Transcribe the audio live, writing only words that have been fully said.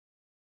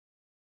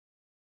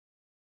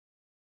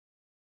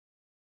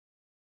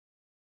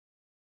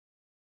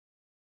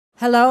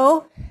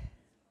Hello.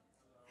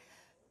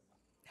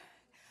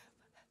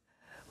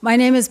 My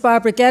name is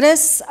Barbara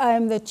Geddes.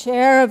 I'm the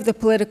chair of the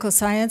Political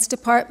Science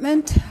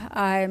Department.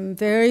 I'm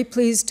very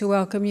pleased to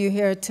welcome you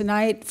here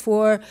tonight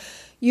for,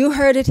 you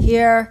heard it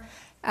here,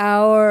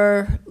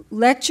 our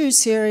lecture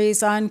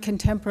series on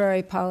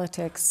contemporary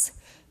politics.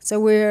 So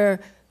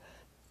we're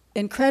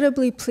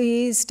incredibly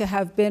pleased to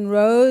have Ben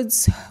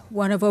Rhodes,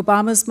 one of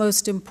Obama's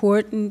most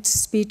important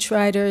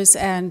speechwriters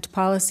and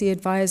policy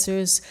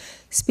advisors,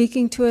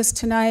 speaking to us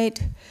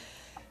tonight.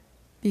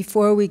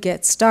 Before we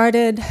get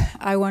started,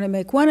 I want to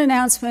make one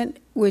announcement,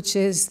 which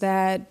is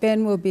that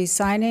Ben will be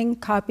signing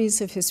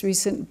copies of his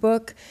recent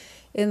book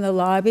in the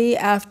lobby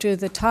after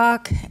the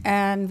talk,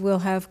 and we'll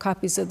have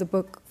copies of the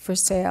book for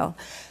sale.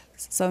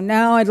 So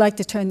now I'd like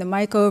to turn the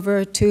mic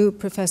over to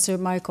Professor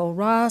Michael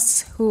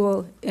Ross, who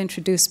will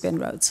introduce Ben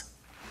Rhodes.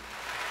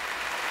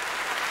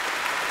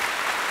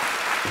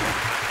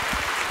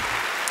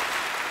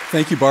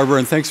 Thank you, Barbara,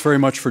 and thanks very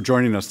much for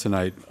joining us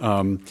tonight.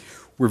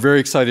 We're very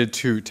excited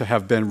to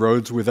have Ben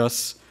Rhodes with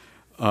us.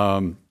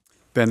 Ben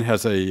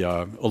has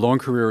a long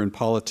career in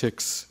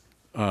politics,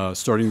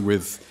 starting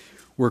with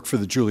work for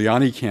the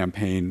Giuliani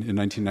campaign in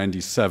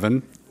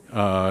 1997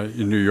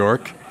 in New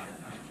York.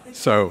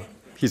 So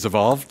he's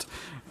evolved.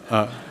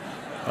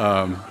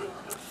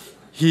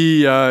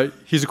 He's,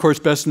 of course,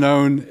 best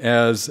known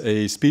as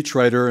a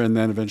speechwriter and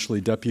then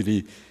eventually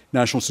Deputy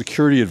National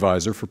Security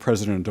Advisor for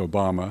President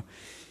Obama.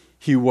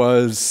 He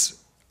was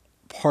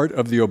part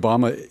of the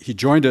Obama, he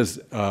joined as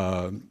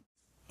the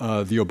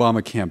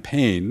Obama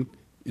campaign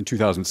in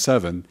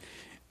 2007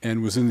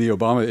 and was in the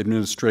Obama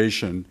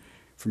administration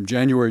from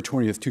January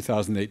 20th,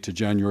 2008 to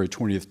January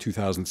 20th,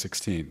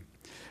 2016.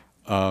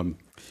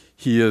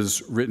 He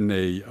has written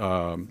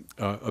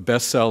a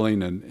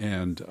best-selling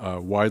and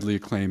widely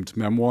acclaimed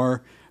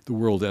memoir, The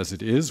World as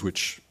It Is,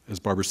 which,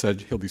 as Barbara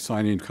said, he'll be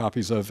signing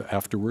copies of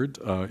afterward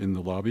in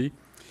the lobby.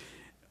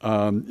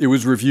 It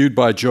was reviewed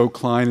by Joe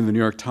Klein in the New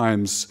York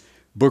Times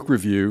Book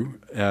Review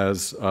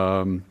as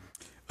an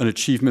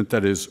achievement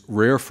that is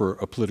rare for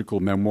a political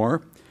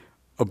memoir,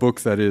 a book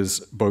that is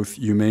both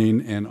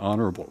humane and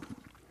honorable.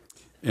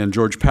 And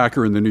George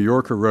Packer in the New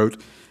Yorker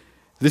wrote,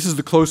 "This is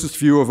the closest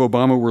view of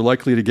Obama we're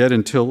likely to get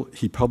until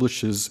he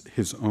publishes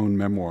his own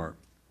memoir."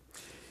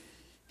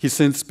 He's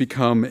since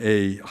become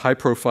a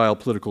high-profile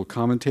political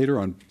commentator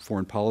on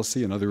foreign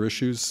policy and other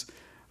issues.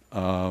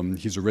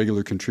 He's a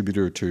regular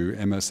contributor to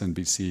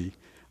MSNBC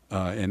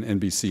and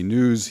NBC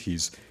News.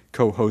 He's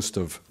co-host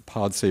of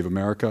Pod Save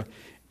America,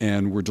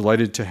 and we're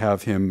delighted to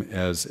have him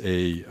as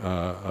a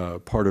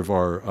part of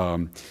our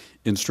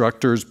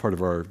instructors, part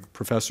of our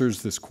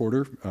professors this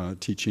quarter,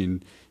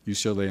 teaching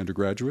UCLA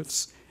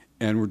undergraduates.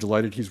 And we're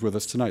delighted he's with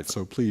us tonight.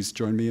 So please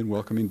join me in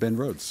welcoming Ben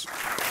Rhodes.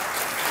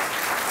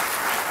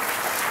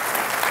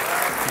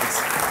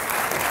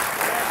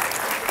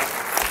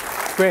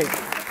 Great.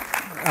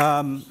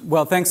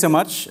 Well, thanks so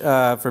much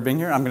for being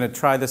here. I'm going to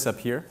try this up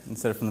here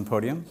instead of from the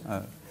podium.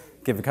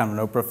 Give it kind of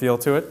an Oprah feel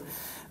to it.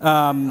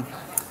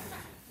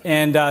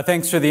 And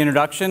thanks for the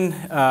introduction,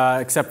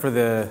 except for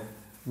the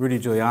Rudy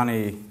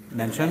Giuliani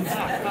mention.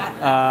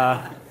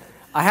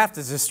 I have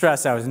to just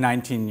stress I was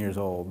 19 years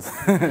old.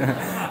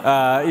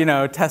 You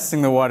know,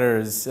 testing the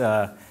waters.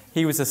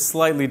 He was a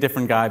slightly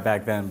different guy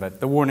back then, but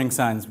the warning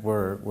signs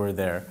were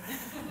there.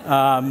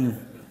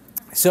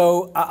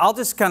 So I'll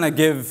just kind of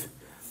give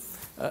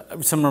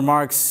some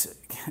remarks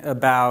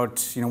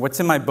about what's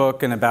in my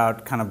book and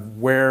about kind of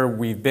where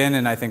we've been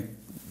and I think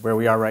where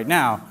we are right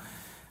now.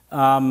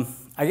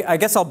 I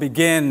guess I'll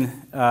begin.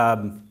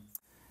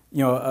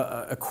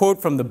 A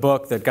quote from the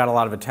book that got a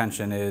lot of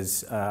attention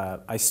is,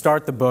 I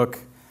start the book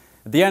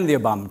at the end of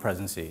the Obama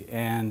presidency,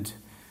 and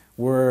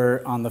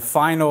we're on the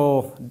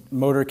final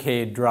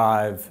motorcade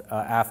drive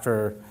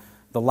after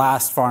the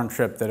last foreign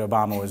trip that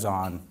Obama was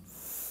on.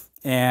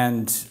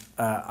 And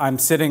I'm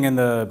sitting in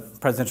the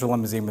presidential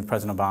limousine with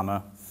President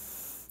Obama,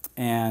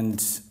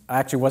 and I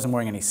actually wasn't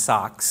wearing any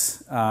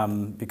socks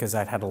because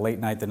I'd had a late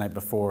night the night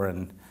before,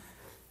 and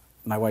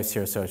my wife's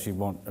here, so she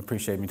won't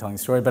appreciate me telling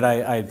the story, but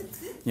I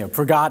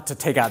forgot to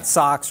take out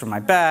socks from my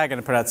bag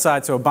and I put it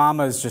outside, so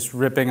Obama is just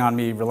ripping on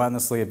me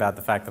relentlessly about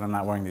the fact that I'm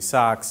not wearing these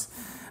socks.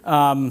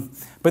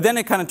 But then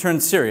it kind of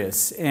turned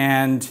serious,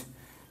 and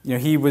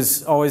he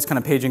was always kind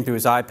of paging through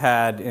his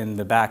iPad in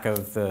the back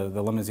of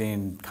the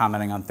limousine,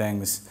 commenting on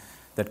things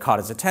that caught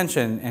his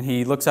attention, and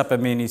he looks up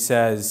at me and he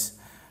says,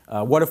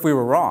 "What if we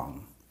were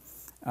wrong?"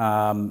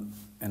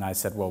 And I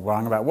said, "Well,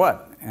 wrong about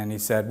what?" And he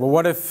said, "Well,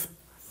 what if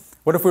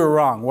we were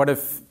wrong? What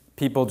if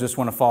people just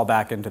want to fall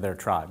back into their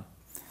tribe?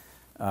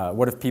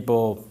 What if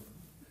people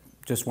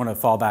just want to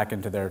fall back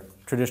into their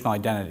traditional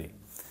identity?"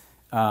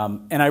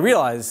 And I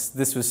realized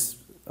this was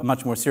a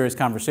much more serious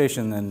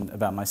conversation than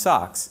about my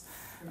socks.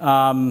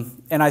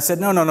 And I said,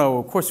 no,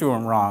 of course we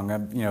weren't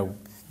wrong.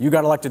 You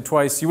got elected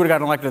twice. You would have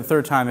gotten elected a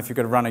third time if you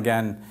could have run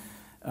again.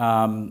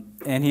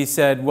 And he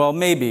said, well,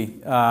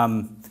 maybe,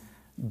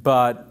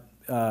 but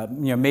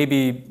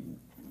maybe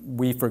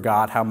we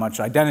forgot how much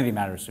identity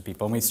matters to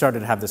people. And we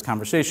started to have this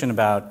conversation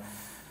about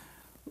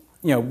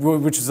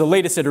which is the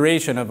latest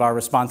iteration of our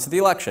response to the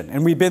election.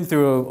 And we've been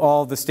through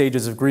all the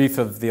stages of grief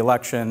of the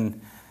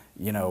election.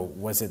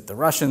 Was it the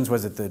Russians?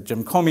 Was it the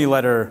Jim Comey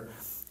letter?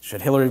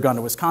 Should Hillary have gone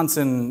to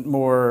Wisconsin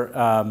more?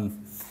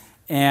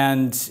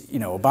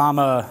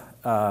 Obama,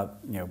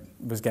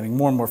 was getting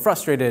more and more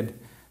frustrated.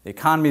 The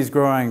economy is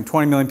growing.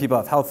 20 million people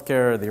have health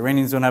care. The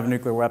Iranians don't have a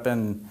nuclear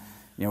weapon.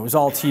 It was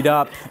all teed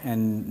up,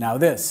 and now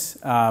this.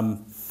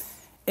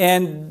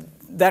 And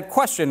that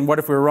question, what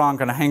if we were wrong,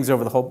 kind of hangs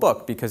over the whole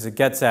book because it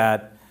gets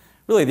at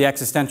really the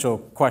existential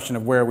question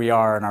of where we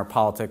are in our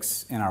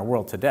politics in our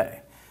world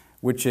today,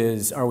 which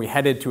is, are we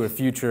headed to a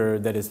future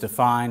that is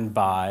defined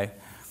by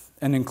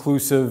an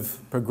inclusive,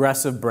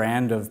 progressive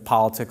brand of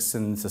politics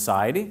and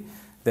society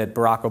that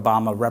Barack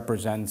Obama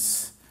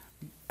represents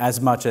as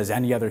much as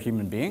any other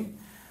human being?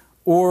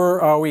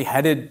 Or are we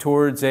headed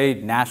towards a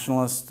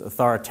nationalist,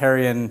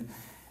 authoritarian,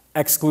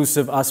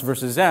 exclusive us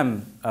versus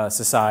them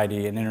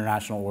society and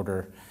international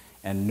order,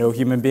 and no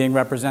human being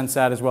represents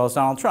that as well as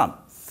Donald Trump?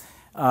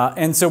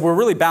 And so we're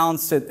really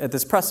balanced at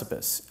this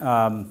precipice.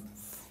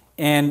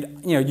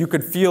 You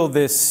could feel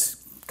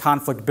this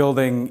conflict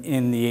building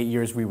in the 8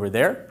 years we were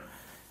there.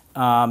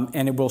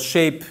 And it will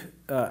shape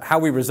how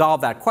we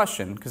resolve that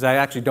question, because I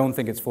actually don't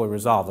think it's fully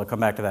resolved. I'll come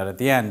back to that at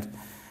the end.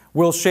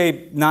 Will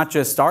shape not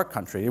just our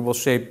country, it will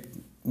shape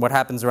what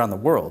happens around the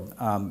world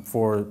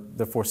for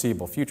the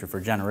foreseeable future, for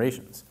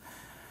generations.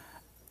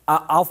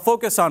 I'll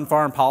focus on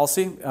foreign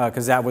policy,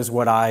 because that was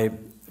what I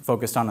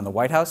focused on in the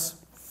White House.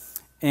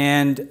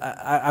 And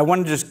I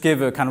want to just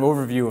give a kind of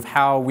overview of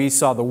how we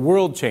saw the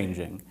world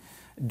changing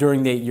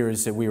during the 8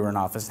 years that we were in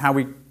office, and how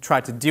we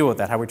tried to deal with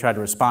that, how we tried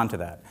to respond to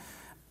that.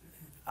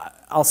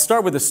 I'll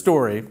start with a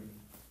story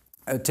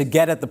to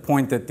get at the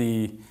point that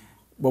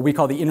what we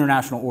call the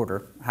international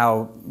order,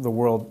 how the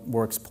world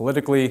works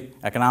politically,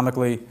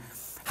 economically,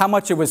 how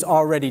much it was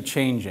already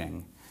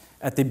changing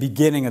at the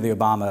beginning of the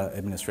Obama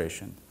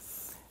administration.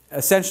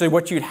 Essentially,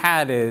 what you'd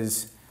had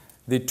is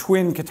the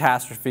twin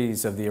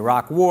catastrophes of the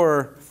Iraq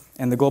War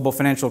and the global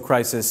financial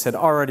crisis had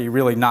already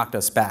really knocked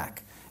us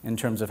back in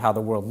terms of how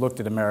the world looked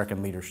at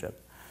American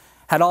leadership.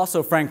 Had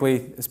also,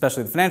 frankly,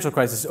 especially the financial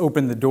crisis,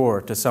 opened the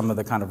door to some of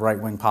the kind of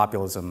right-wing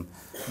populism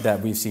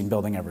that we've seen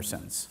building ever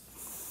since.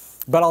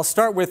 But I'll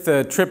start with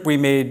the trip we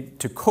made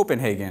to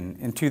Copenhagen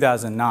in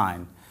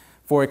 2009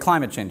 for a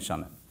climate change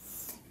summit.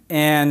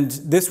 And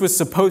this was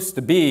supposed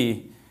to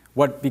be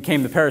what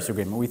became the Paris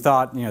Agreement. We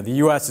thought, the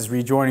US is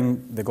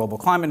rejoining the global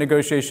climate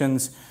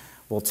negotiations.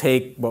 We'll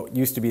take what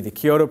used to be the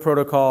Kyoto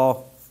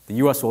Protocol. The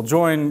US will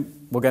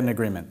join. We'll get an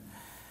agreement.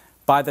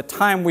 By the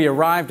time we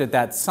arrived at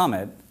that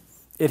summit,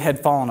 it had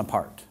fallen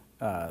apart.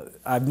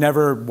 I've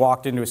never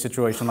walked into a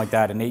situation like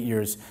that in 8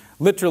 years.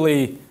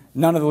 Literally,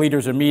 none of the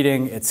leaders are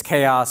meeting. It's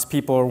chaos.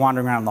 People are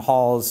wandering around in the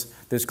halls.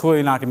 There's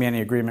clearly not going to be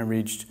any agreement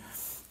reached.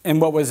 And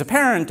what was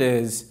apparent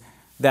is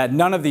that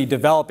none of the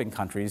developing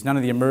countries, none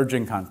of the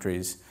emerging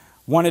countries,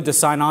 wanted to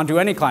sign on to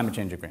any climate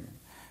change agreement,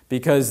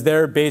 because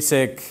their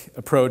basic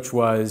approach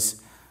was,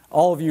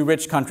 all of you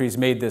rich countries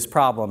made this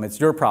problem.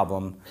 It's your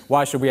problem.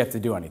 Why should we have to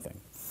do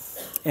anything?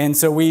 And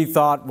so we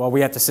thought, well, we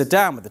have to sit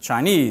down with the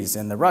Chinese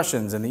and the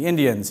Russians and the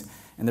Indians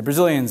and the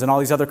Brazilians and all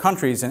these other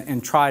countries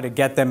and try to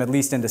get them at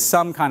least into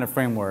some kind of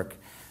framework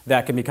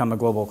that can become a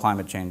global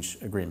climate change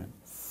agreement.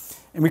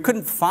 And we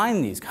couldn't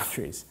find these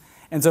countries.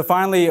 And so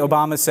finally,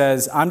 Obama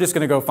says, I'm just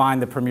going to go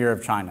find the premier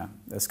of China,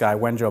 this guy,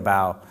 Wen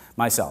Jiabao,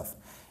 myself.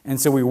 And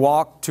so we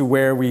walked to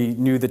where we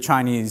knew the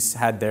Chinese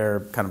had their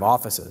kind of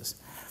offices.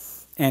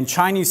 And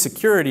Chinese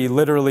security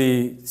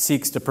literally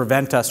seeks to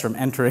prevent us from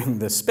entering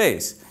this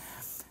space.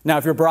 Now,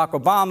 if you're Barack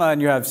Obama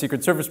and you have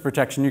Secret Service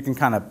protection, you can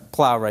kind of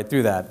plow right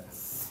through that.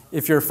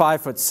 If you're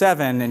 5'7"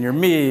 and you're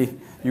me,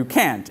 you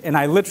can't. And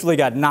I literally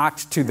got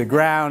knocked to the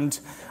ground.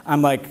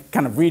 I'm like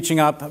kind of reaching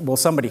up. Will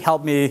somebody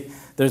help me?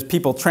 There's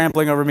people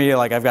trampling over me.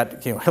 Like I've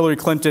got, Hillary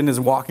Clinton is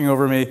walking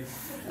over me.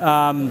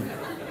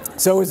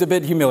 So it was a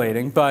bit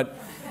humiliating. But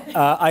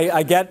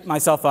I get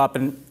myself up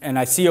and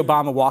I see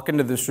Obama walk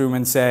into this room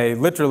and say,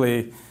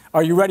 literally,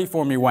 are you ready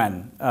for me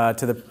when?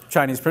 To the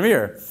Chinese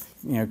premier.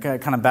 Kind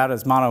of about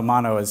as mano a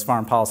mano as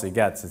foreign policy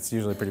gets. It's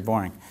usually pretty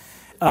boring.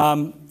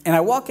 And I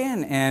walk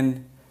in,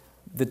 and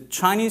the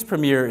Chinese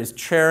premier is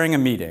chairing a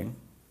meeting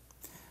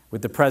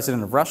with the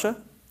president of Russia,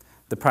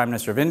 the prime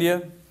minister of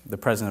India, the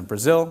president of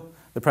Brazil,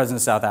 the president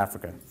of South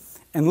Africa,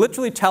 and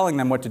literally telling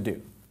them what to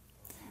do.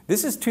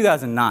 This is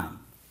 2009.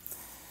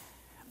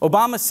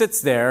 Obama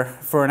sits there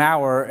for an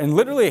hour and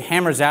literally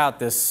hammers out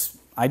this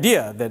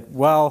idea that,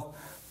 well,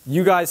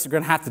 you guys are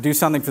going to have to do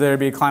something for there to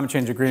be a climate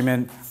change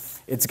agreement.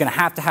 It's going to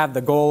have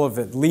the goal of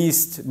at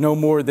least no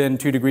more than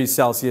 2 degrees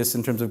Celsius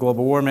in terms of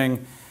global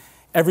warming.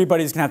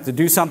 Everybody's going to have to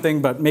do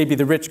something, but maybe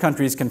the rich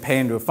countries can pay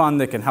into a fund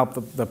that can help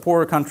the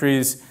poorer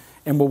countries,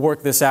 and we'll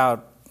work this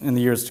out in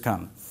the years to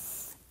come.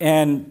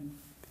 And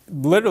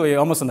literally,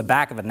 almost on the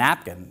back of a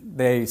napkin,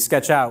 they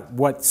sketch out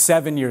what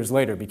 7 years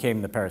later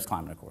became the Paris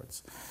Climate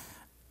Accords.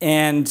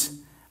 And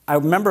I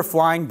remember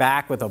flying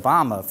back with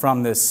Obama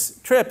from this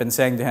trip and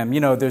saying to him,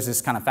 there's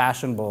this kind of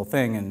fashionable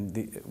thing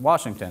in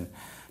Washington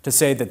to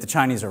say that the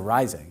Chinese are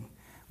rising.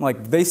 I'm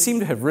like, they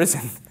seem to have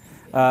risen.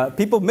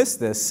 People miss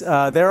this.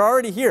 They're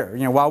already here.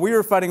 While we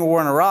were fighting a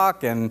war in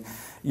Iraq and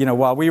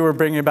while we were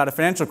bringing about a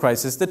financial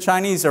crisis, the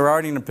Chinese are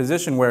already in a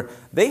position where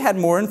they had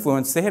more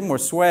influence, they had more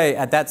sway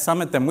at that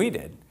summit than we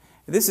did.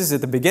 This is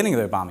at the beginning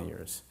of the Obama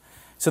years.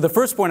 So the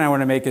first point I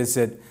want to make is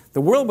that the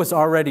world was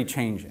already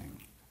changing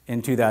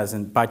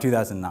by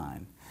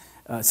 2009.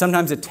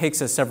 Sometimes it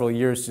takes us several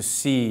years to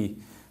see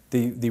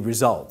the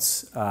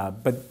results,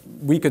 but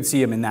we could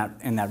see them in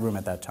that room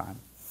at that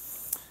time.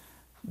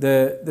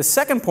 The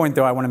second point,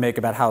 though, I want to make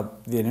about how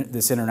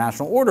this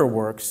international order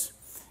works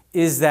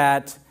is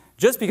that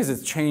just because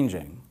it's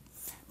changing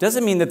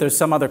doesn't mean that there's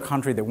some other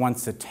country that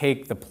wants to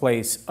take the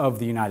place of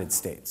the United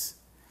States.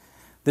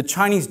 The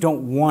Chinese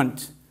don't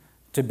want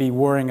to be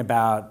worrying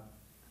about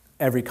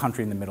every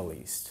country in the Middle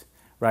East,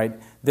 right?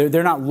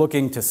 They're not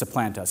looking to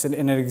supplant us. And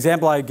an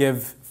example I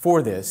give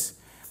for this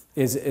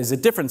is a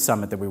different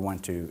summit that we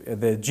went to,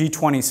 the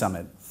G20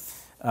 summit,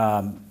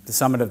 the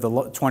summit of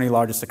the 20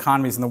 largest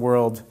economies in the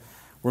world.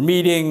 We're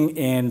meeting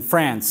in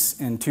France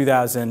in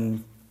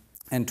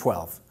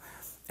 2012.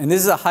 And this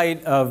is the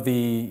height of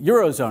the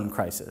Eurozone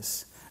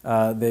crisis.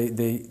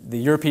 The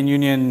European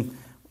Union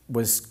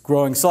was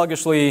growing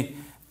sluggishly,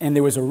 and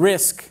there was a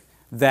risk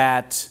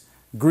that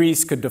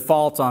Greece could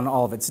default on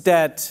all of its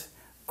debt,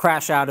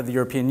 crash out of the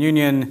European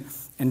Union,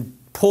 and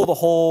pull the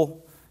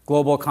whole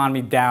global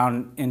economy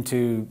down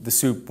into the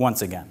soup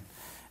once again.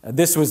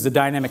 This was the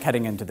dynamic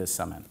heading into this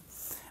summit.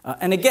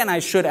 And again, I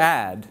should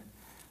add,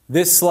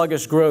 this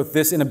sluggish growth,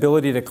 this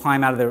inability to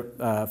climb out of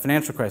the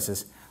financial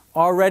crisis,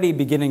 already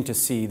beginning to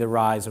see the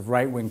rise of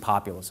right-wing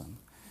populism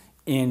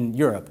in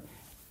Europe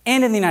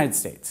and in the United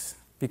States,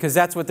 because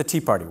that's what the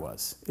Tea Party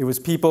was. It was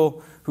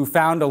people who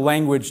found a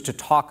language to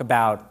talk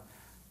about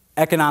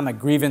economic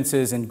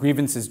grievances and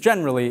grievances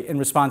generally in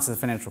response to the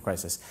financial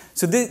crisis.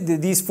 So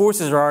these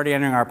forces are already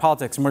entering our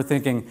politics, and we're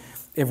thinking,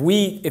 if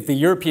the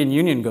European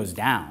Union goes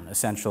down,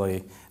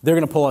 essentially, they're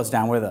going to pull us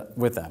down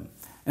with them.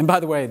 And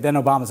by the way, then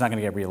Obama's not going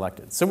to get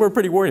reelected. So we're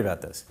pretty worried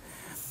about this.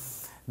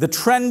 The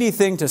trendy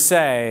thing to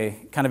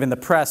say, kind of in the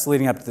press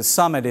leading up to the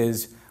summit,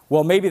 is,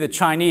 well, maybe the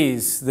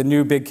Chinese, the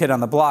new big kid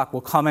on the block,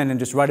 will come in and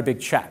just write a big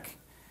check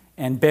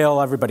and bail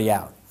everybody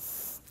out.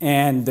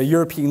 And the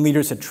European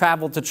leaders had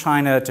traveled to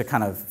China to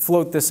kind of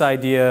float this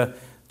idea.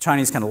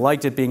 Chinese kind of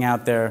liked it being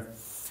out there.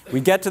 We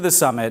get to the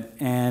summit,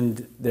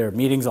 and there are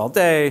meetings all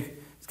day.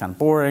 It's kind of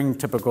boring,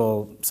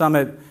 typical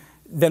summit.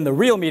 Then the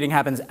real meeting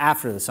happens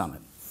after the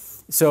summit.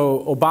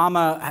 So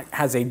Obama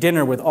has a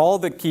dinner with all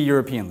the key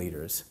European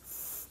leaders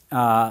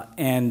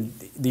and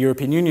the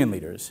European Union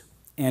leaders.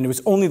 And it was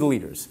only the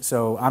leaders.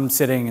 So I'm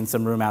sitting in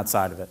some room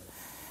outside of it.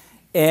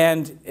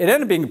 And it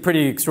ended up being a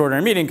pretty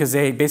extraordinary meeting because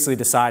they basically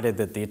decided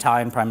that the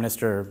Italian Prime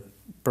Minister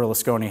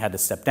Berlusconi had to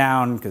step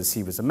down because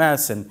he was a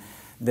mess. And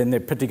then they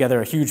put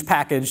together a huge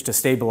package to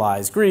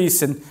stabilize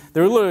Greece. And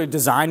they were literally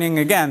designing,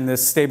 again,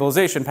 this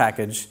stabilization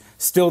package,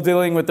 still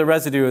dealing with the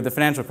residue of the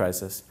financial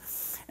crisis.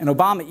 And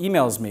Obama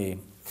emails me,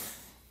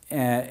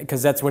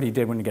 because that's what he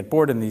did when he get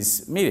bored in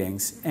these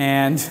meetings.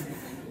 And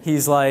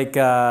he's like,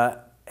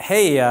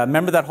 hey,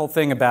 remember that whole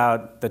thing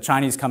about the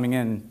Chinese coming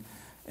in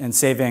and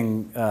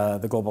saving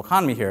the global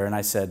economy here? And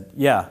I said,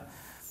 yeah.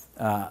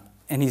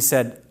 And he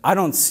said, I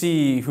don't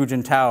see Hu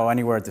Jintao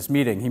anywhere at this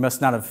meeting. He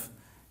must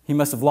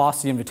have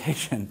lost the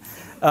invitation.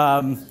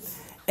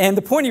 And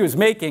the point he was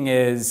making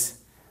is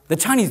the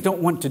Chinese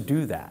don't want to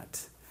do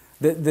that.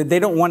 They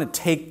don't want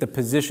to take the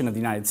position of the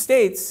United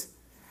States.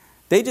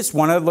 They just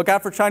want to look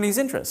out for Chinese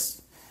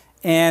interests.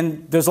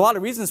 And there's a lot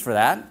of reasons for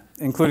that,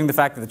 including the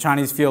fact that the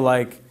Chinese feel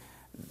like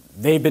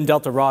they've been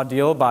dealt a raw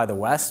deal by the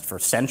West for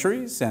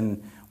centuries,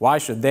 and why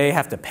should they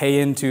have to pay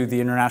into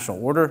the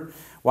international order?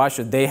 Why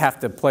should they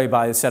have to play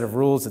by a set of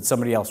rules that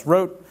somebody else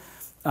wrote?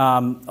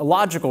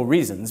 Logical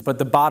reasons, but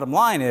the bottom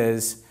line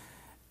is,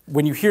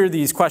 when you hear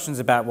these questions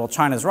about, well,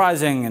 China's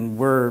rising and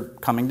we're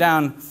coming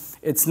down,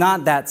 it's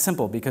not that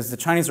simple, because the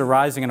Chinese are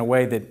rising in a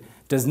way that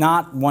does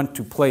not want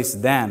to place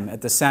them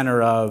at the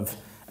center of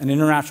an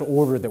international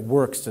order that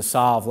works to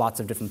solve lots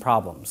of different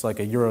problems, like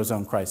a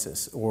Eurozone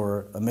crisis,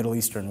 or a Middle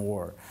Eastern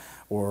war,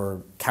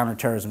 or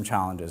counterterrorism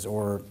challenges,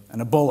 or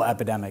an Ebola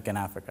epidemic in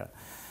Africa.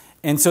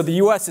 And so the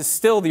US is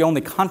still the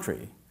only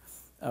country,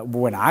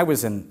 when I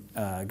was in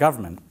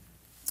government,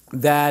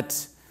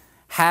 that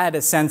had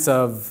a sense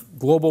of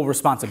global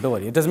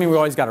responsibility. It doesn't mean we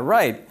always got it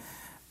right,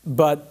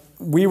 but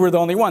we were the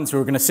only ones who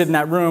were going to sit in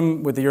that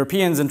room with the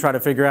Europeans and try to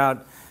figure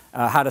out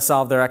how to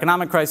solve their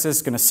economic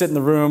crisis, going to sit in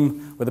the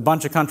room with a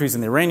bunch of countries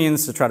and the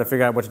Iranians to try to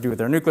figure out what to do with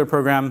their nuclear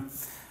program.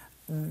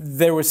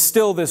 There was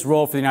still this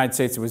role for the United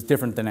States that was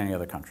different than any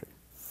other country.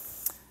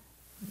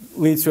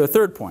 Leads to a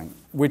third point,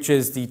 which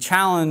is the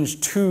challenge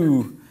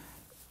to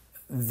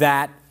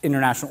that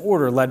international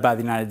order led by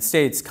the United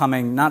States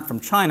coming not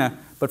from China,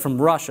 but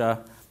from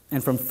Russia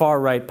and from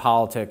far-right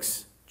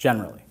politics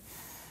generally.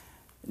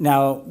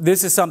 Now,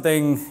 this is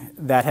something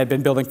that had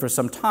been building for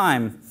some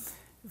time.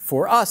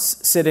 For us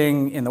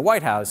sitting in the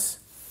White House,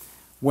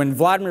 when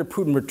Vladimir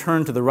Putin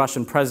returned to the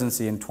Russian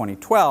presidency in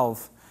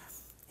 2012,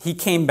 he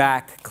came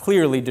back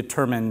clearly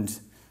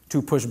determined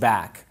to push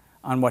back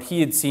on what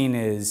he had seen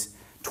as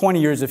 20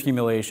 years of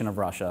humiliation of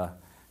Russia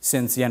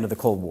since the end of the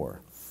Cold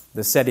War.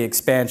 The steady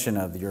expansion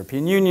of the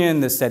European Union,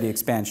 the steady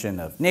expansion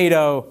of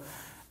NATO,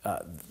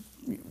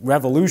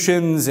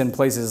 revolutions in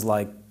places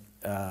like,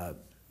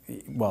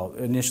 well,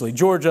 initially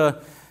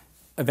Georgia,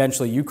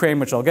 eventually Ukraine,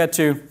 which I'll get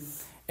to.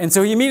 And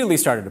so he immediately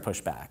started to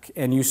push back.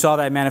 And you saw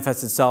that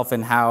manifest itself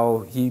in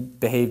how he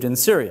behaved in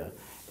Syria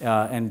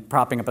and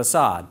propping up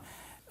Assad.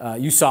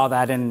 You saw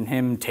that in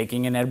him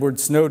taking in Edward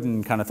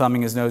Snowden, kind of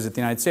thumbing his nose at the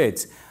United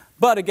States.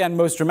 But again,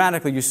 most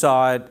dramatically, you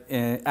saw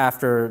it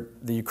after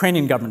the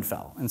Ukrainian government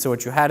fell. And so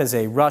what you had is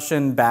a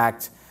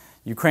Russian-backed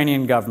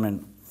Ukrainian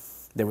government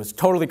that was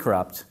totally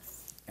corrupt,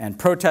 and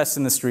protests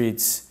in the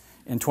streets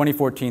in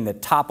 2014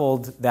 that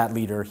toppled that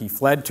leader. He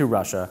fled to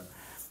Russia,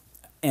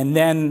 and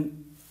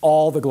then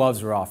all the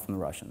gloves were off from the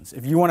Russians.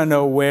 If you want to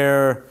know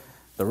where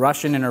the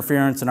Russian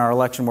interference in our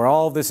election, where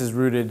all of this is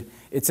rooted,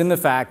 it's in the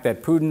fact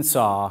that Putin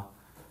saw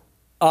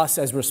us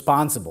as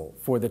responsible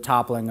for the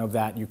toppling of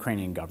that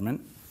Ukrainian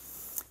government.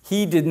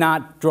 He did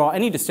not draw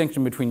any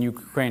distinction between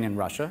Ukraine and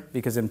Russia,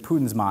 because in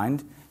Putin's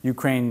mind,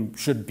 Ukraine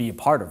should be a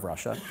part of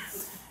Russia.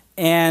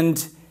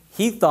 And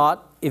he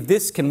thought, if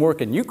this can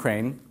work in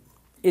Ukraine,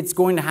 it's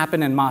going to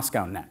happen in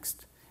Moscow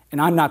next.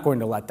 And I'm not going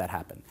to let that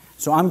happen.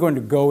 So I'm going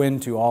to go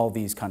into all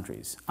these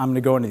countries. I'm going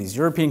to go into these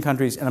European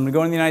countries, and I'm going to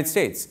go into the United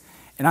States.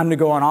 And I'm going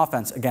to go on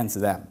offense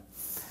against them.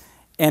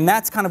 And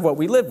that's kind of what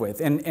we live with.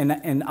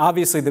 And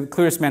obviously, the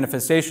clearest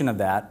manifestation of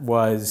that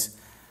was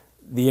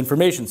the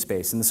information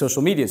space and the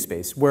social media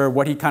space, where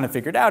what he kind of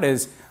figured out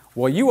is,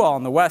 well, you all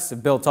in the West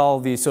have built all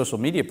of these social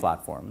media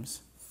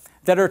platforms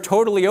that are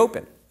totally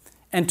open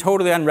and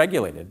totally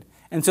unregulated.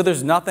 And so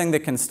there's nothing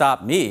that can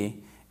stop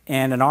me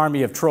and an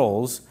army of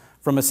trolls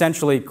from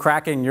essentially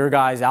cracking your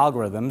guys'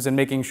 algorithms and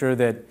making sure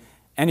that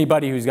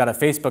anybody who's got a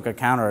Facebook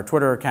account or a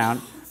Twitter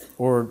account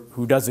or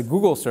who does a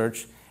Google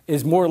search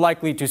is more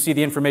likely to see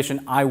the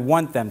information I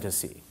want them to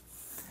see.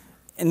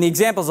 And the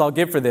examples I'll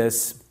give for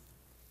this,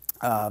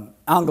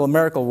 Angela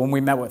Merkel, when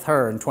we met with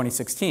her in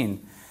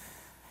 2016,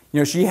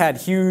 she had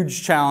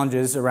huge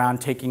challenges around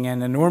taking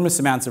in enormous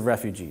amounts of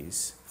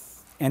refugees.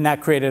 And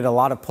that created a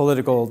lot of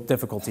political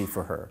difficulty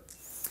for her.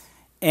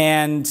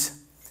 And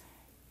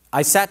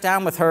I sat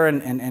down with her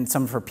and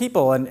some of her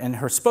people, and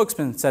her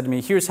spokesman said to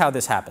me, here's how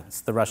this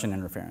happens, the Russian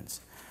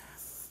interference.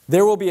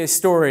 There will be a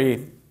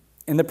story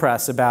in the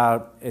press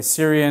about a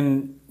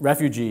Syrian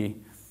refugee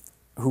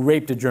who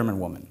raped a German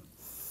woman.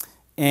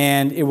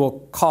 And it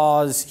will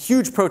cause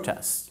huge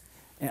protests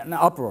and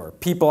uproar,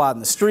 people out in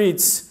the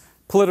streets,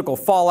 political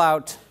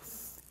fallout.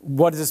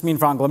 What does this mean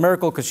for Angela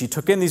Merkel? Because she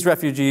took in these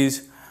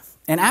refugees.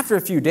 And after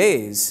a few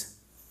days,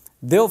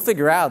 they'll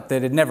figure out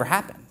that it never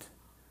happened.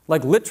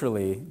 Like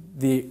literally,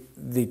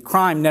 the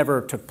crime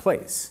never took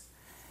place.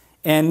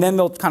 And then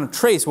they'll kind of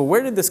trace, well,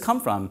 where did this come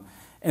from?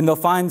 And they'll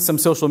find some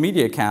social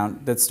media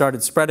account that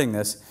started spreading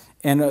this.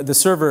 And the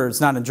server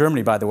is not in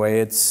Germany, by the way.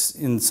 It's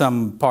in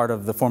some part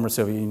of the former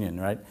Soviet Union,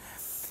 right?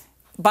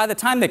 By the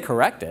time they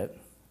correct it,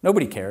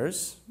 nobody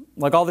cares.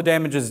 Like, all the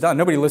damage is done.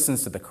 Nobody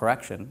listens to the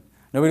correction.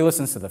 Nobody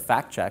listens to the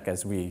fact check,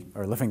 as we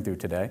are living through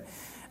today.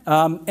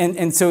 So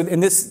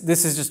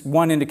this is just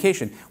one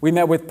indication. We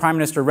met with Prime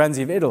Minister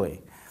Renzi of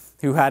Italy,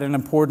 who had an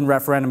important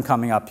referendum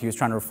coming up. He was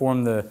trying to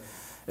reform the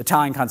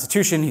Italian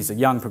constitution. He's a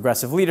young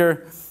progressive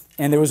leader.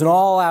 And there was an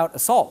all-out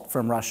assault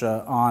from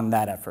Russia on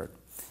that effort.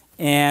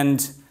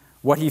 And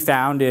what he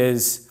found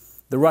is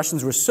the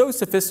Russians were so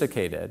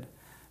sophisticated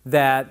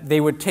that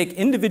they would take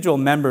individual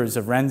members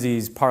of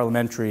Renzi's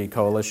parliamentary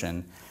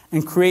coalition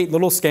and create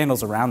little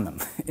scandals around them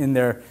in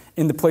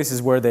the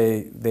places where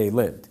they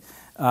lived,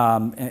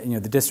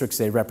 the districts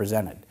they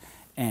represented,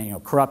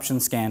 and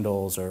corruption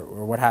scandals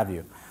or what have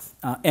you.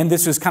 And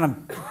this was kind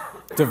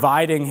of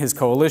dividing his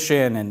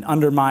coalition and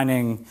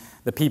undermining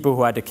the people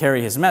who had to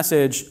carry his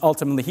message.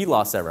 Ultimately, he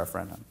lost that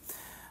referendum.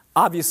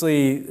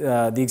 Obviously,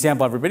 the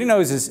example everybody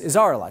knows is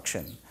our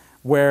election,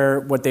 where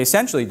what they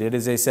essentially did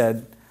is they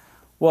said,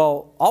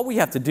 well, all we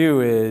have to do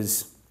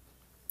is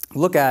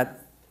look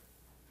at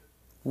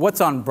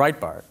what's on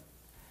Breitbart.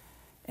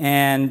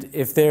 And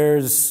if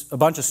there's a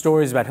bunch of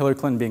stories about Hillary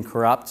Clinton being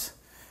corrupt,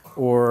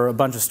 or a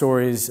bunch of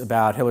stories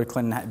about Hillary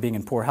Clinton being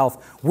in poor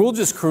health, we'll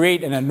just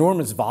create an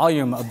enormous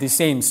volume of the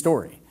same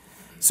story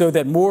so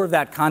that more of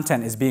that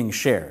content is being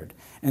shared.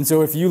 And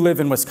so if you live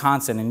in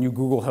Wisconsin and you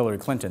Google Hillary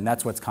Clinton,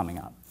 that's what's coming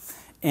up.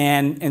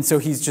 And so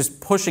he's just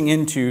pushing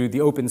into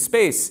the open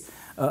space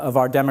of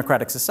our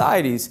democratic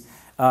societies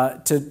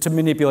to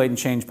manipulate and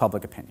change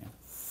public opinion.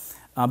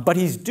 But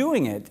he's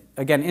doing it,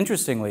 again,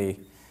 interestingly,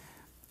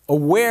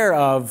 aware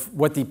of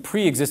what the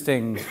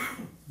pre-existing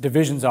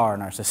divisions are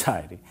in our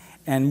society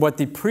and what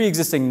the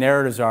pre-existing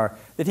narratives are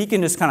that he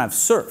can just kind of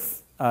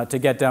surf to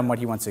get done what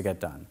he wants to get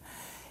done.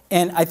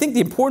 And I think the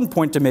important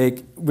point to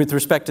make with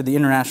respect to the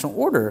international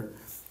order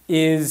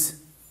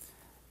is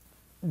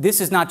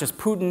this is not just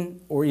Putin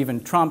or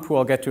even Trump, who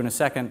I'll get to in a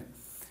second.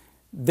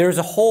 There's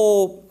a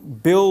whole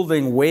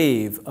building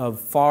wave of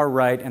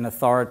far-right and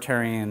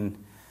authoritarian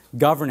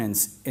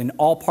governance in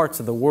all parts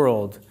of the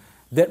world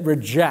that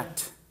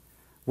reject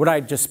what I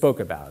just spoke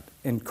about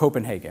in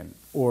Copenhagen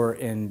or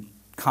in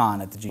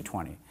Cannes at the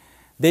G20.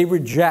 They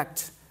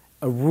reject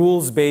a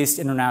rules-based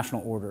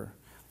international order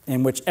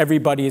in which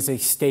everybody is a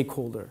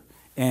stakeholder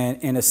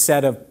in a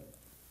set of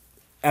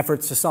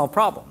efforts to solve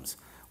problems,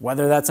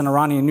 whether that's an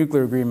Iranian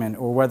nuclear agreement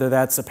or whether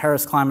that's a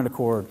Paris Climate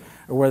Accord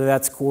or whether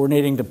that's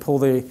coordinating to pull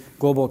the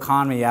global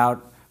economy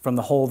out from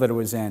the hole that it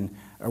was in,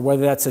 or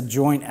whether that's a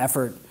joint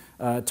effort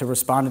to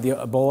respond to the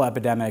Ebola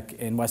epidemic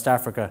in West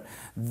Africa.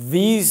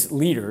 These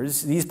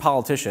leaders, these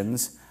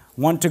politicians,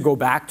 want to go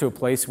back to a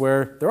place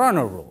where there are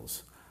no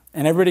rules.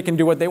 And everybody can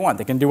do what they want.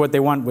 They can do what they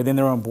want within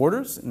their own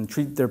borders and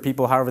treat their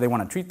people however they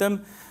want to treat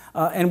them,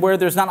 and where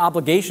there's not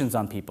obligations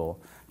on people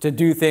to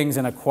do things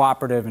in a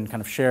cooperative and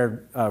kind of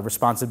shared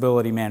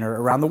responsibility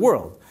manner around the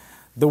world.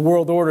 The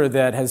world order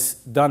that has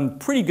done a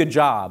pretty good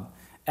job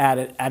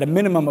at a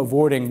minimum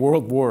avoiding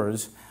world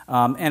wars,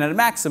 and at a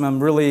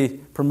maximum really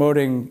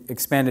promoting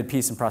expanded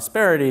peace and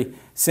prosperity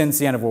since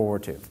the end of World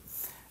War II.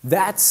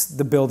 That's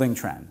the building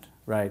trend,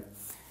 right?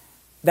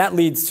 That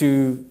leads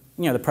to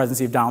the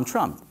presidency of Donald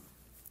Trump.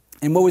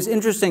 And what was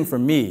interesting for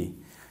me,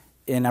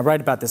 and I write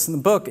about this in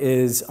the book,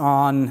 is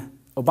on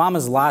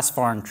Obama's last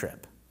foreign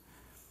trip.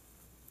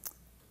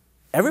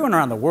 Everyone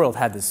around the world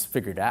had this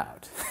figured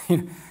out.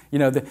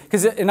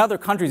 Because in other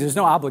countries, there's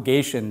no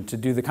obligation to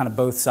do the kind of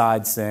both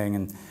sides thing.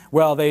 And,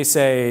 well, they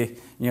say,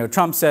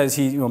 Trump says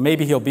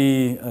maybe he'll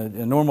be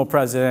a normal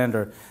president,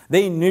 or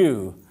they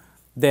knew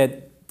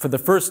that for the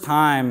first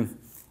time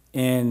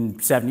in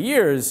 70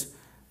 years,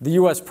 the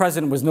US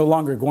president was no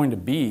longer going to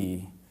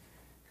be,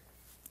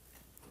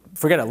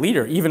 forget a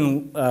leader,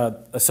 even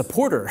a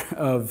supporter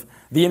of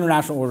the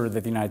international order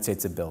that the United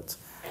States had built.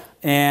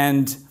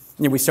 And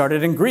we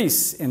started in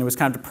Greece, and it was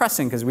kind of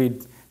depressing because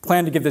we'd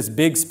planned to give this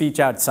big speech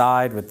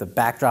outside with the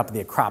backdrop of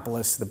the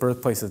Acropolis, the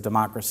birthplace of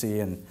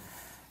democracy. And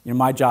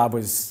my job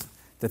was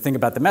to think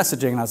about the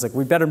messaging, and I was like,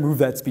 we better move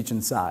that speech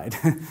inside.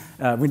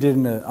 We did it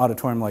in an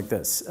auditorium like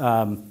this,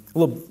 a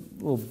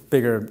little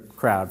bigger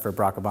crowd for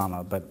Barack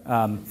Obama. But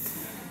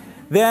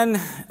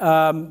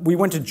then we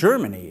went to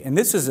Germany, and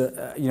this was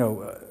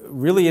a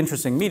really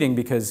interesting meeting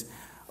because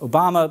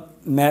Obama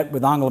met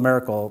with Angela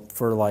Merkel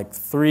for like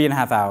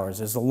 3.5 hours.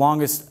 It's the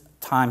longest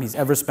time he's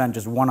ever spent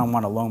just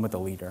one-on-one alone with a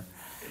leader.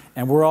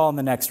 And we're all in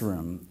the next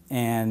room.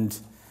 And,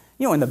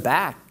 in the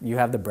back, you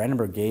have the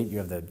Brandenburg Gate, you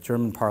have the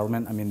German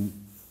parliament. I mean,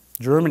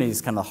 Germany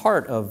is kind of the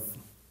heart of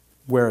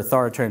where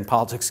authoritarian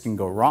politics can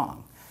go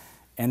wrong.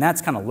 And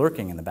that's kind of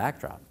lurking in the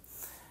backdrop.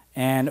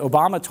 And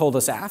Obama told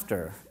us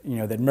after,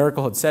 that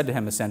Merkel had said to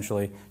him,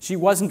 essentially, she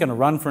wasn't going to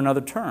run for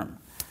another term.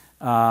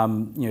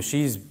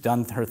 She's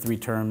done her 3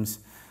 terms,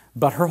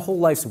 but her whole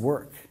life's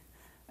work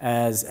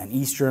as an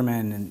East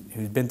German and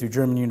who's been through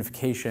German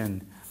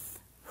unification,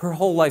 her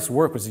whole life's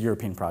work was a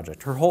European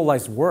project. Her whole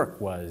life's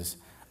work was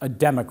a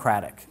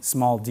democratic,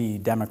 small d,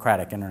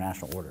 democratic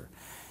international order.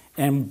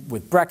 And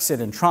with Brexit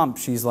and Trump,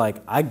 she's like,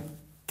 I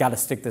got to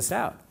stick this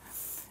out.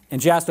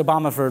 And she asked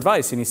Obama for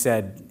advice, and he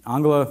said,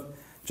 Angela,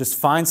 just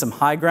find some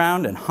high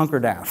ground and hunker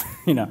down,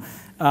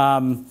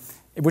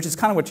 which is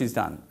kind of what she's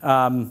done.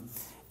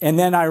 And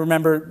then I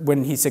remember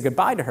when he said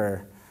goodbye to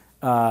her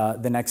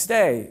the next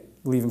day,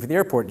 leaving for the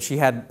airport, she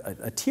had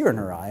a tear in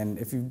her eye. And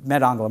if you've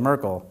met Angela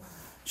Merkel,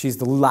 she's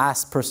the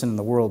last person in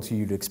the world who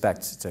you'd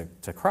expect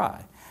to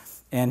cry.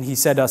 And he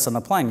said to us on the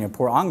plane,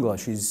 poor Angela,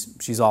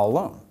 she's all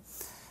alone.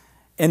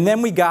 And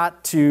then we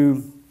got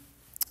to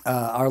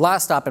our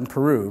last stop in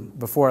Peru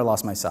before I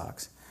lost my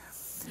socks.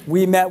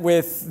 We met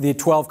with the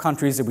 12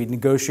 countries that we'd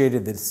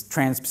negotiated this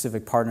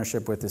Trans-Pacific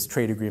Partnership with, this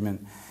trade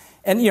agreement.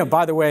 And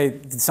by the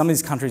way, some of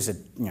these countries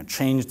had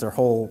changed their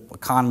whole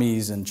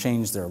economies and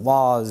changed their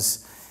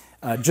laws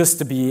just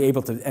to be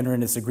able to enter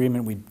into this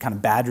agreement. We kind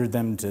of badgered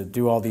them to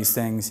do all these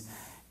things.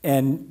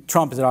 And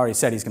Trump has already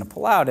said he's going to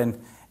pull out.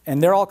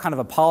 And they're all kind of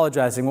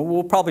apologizing. Well,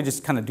 we'll probably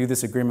just kind of do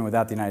this agreement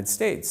without the United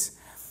States.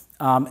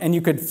 And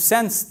you could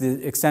sense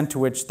the extent to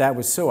which that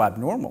was so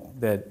abnormal,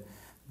 that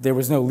there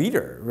was no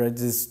leader. Right?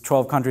 These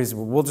 12 countries,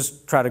 we'll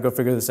just try to go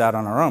figure this out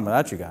on our own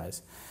without you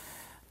guys.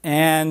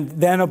 And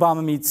then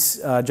Obama meets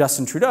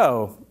Justin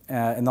Trudeau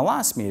in the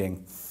last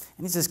meeting.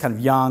 And he's this kind of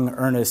young,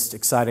 earnest,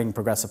 exciting,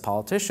 progressive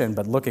politician,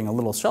 but looking a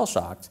little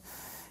shell-shocked.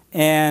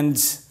 And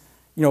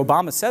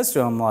Obama says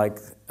to him, like,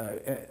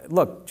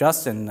 look,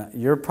 Justin,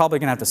 you're probably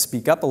going to have to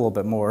speak up a little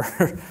bit more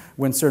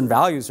when certain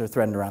values are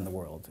threatened around the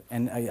world.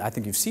 And I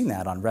think you've seen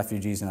that on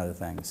refugees and other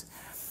things.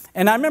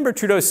 And I remember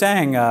Trudeau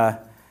saying,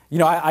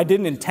 I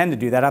didn't intend to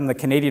do that. I'm the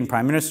Canadian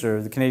Prime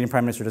Minister. The Canadian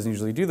Prime Minister doesn't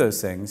usually do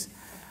those things.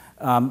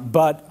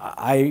 But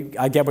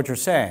I get what you're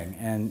saying.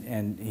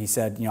 And he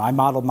said, I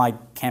modeled my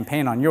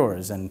campaign on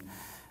yours, and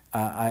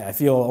I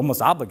feel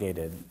almost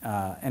obligated.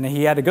 And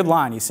he had a good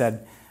line. He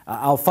said,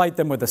 I'll fight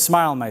them with a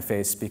smile on my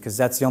face because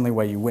that's the only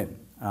way you win.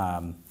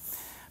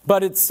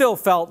 But it still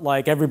felt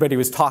like everybody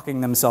was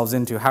talking themselves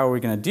into how are we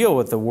going to deal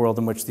with the world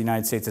in which the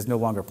United States is no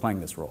longer playing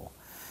this role.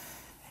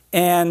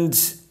 And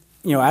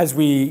as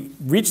we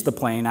reached the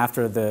plane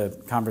after the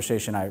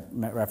conversation I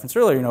referenced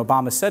earlier,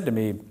 Obama said to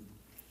me,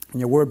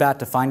 we're about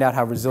to find out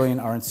how resilient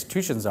our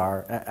institutions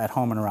are at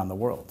home and around the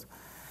world.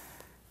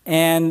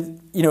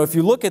 And if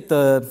you look at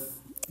the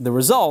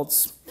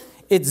results,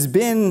 it's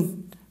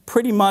been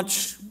pretty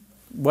much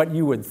what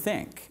you would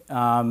think.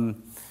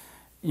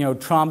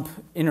 Trump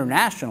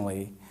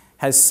internationally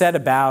has set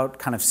about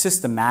kind of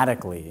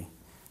systematically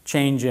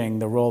changing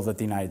the role that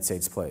the United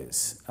States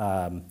plays.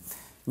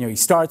 He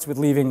starts with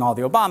leaving all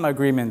the Obama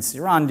agreements, the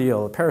Iran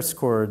deal, the Paris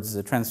Accords,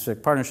 the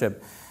Trans-Pacific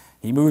Partnership.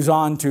 He moves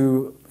on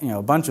to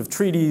a bunch of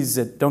treaties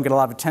that don't get a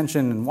lot of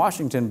attention in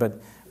Washington,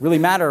 but really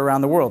matter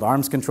around the world: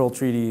 arms control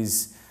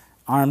treaties,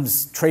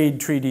 arms trade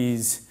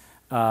treaties.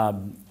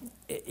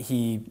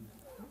 He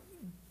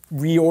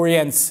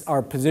reorients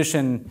our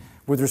position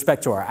with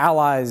respect to our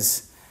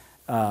allies,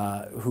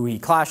 who he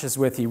clashes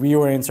with. He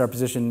reorients our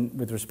position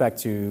with respect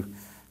to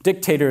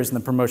dictators and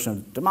the promotion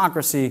of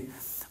democracy.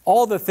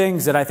 All the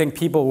things that I think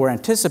people were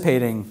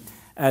anticipating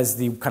as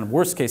the kind of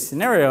worst case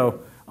scenario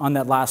on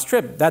that last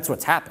trip, that's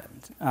what's happened.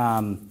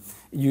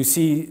 You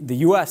see the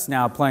US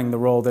now playing the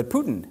role that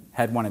Putin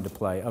had wanted to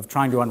play, of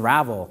trying to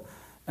unravel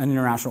an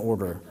international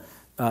order,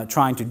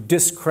 trying to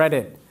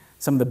discredit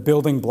some of the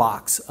building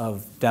blocks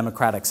of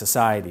democratic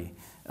society,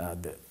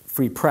 the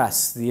free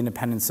press, the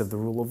independence of the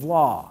rule of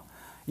law.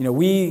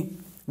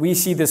 We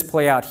see this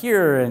play out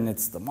here, and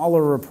it's the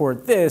Mueller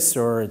report this,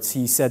 or it's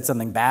he said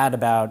something bad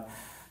about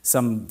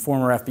some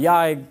former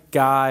FBI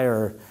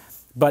guy,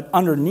 but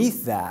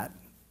underneath that,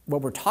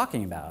 what we're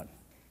talking about,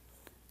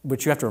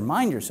 which you have to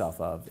remind yourself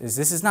of, is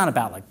this is not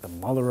about like the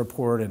Mueller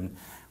report and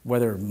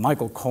whether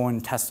Michael Cohen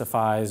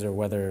testifies or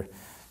whether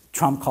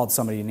Trump called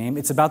somebody a name.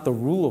 It's about the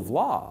rule of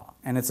law,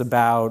 and it's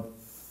about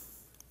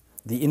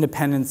the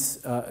independence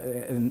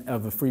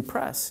of a free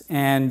press.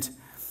 And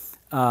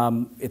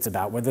it's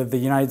about whether the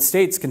United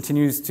States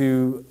continues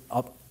to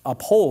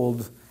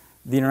uphold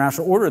the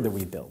international order that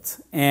we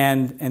built.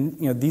 And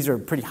these are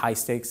pretty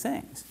high-stakes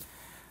things.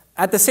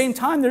 At the same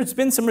time, there's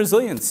been some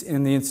resilience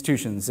in the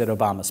institutions that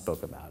Obama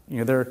spoke about.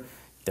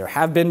 There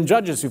have been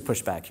judges who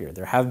pushed back here.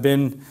 There have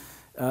been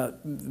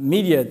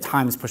media at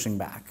times pushing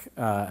back,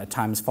 at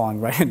times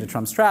falling right into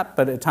Trump's trap,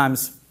 but at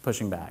times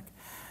pushing back.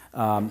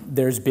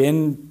 There's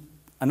been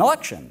an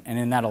election, and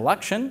in that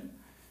election,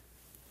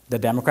 the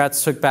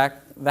Democrats took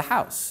back the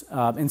House.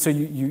 And so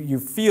you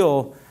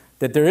feel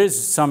that there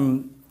is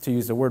some, to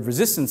use the word,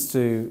 resistance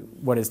to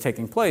what is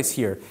taking place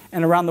here.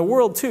 And around the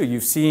world, too,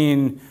 you've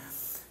seen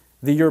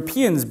the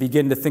Europeans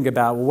begin to think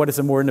about, well, what does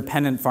a more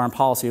independent foreign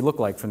policy look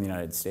like from the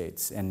United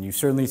States? And you've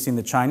certainly seen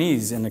the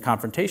Chinese in the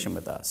confrontation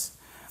with us.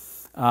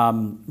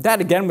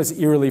 That, again, was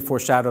eerily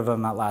foreshadowed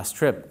on that last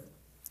trip.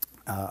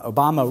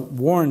 Obama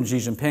warned Xi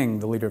Jinping,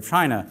 the leader of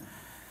China,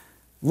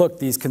 look,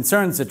 these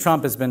concerns that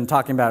Trump has been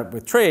talking about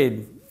with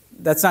trade,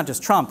 that's not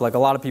just Trump. Like, a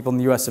lot of people in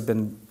the U.S. have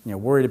been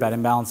worried about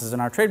imbalances in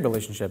our trade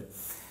relationship.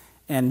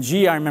 And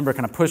Xi, I remember,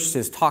 kind of pushed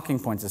his talking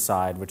points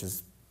aside, which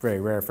is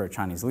very rare for a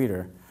Chinese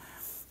leader.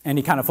 And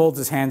he kind of folds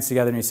his hands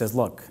together and he says,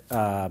 look,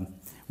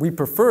 we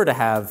prefer to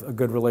have a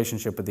good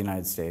relationship with the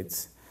United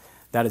States.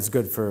 That is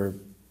good for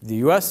the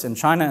US and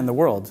China and the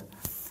world.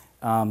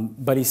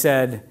 But he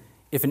said,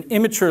 if an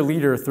immature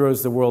leader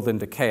throws the world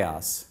into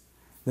chaos,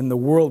 then the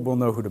world will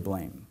know who to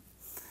blame.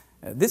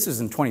 This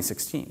was in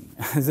 2016.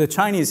 The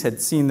Chinese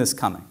had seen this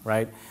coming,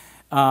 right?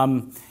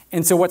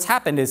 And so what's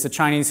happened is the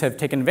Chinese have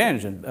taken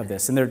advantage of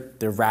this, and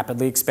they're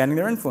rapidly expanding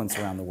their influence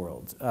around the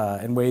world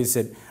in ways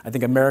that I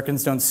think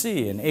Americans don't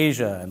see in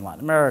Asia and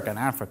Latin America and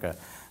Africa.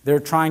 They're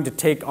trying to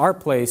take our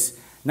place,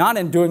 not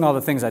in doing all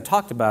the things I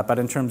talked about, but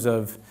in terms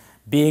of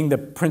being the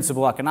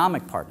principal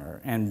economic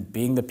partner and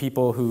being the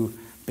people who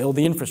build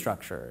the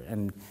infrastructure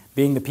and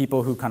being the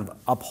people who kind of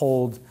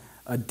uphold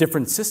a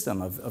different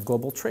system of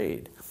global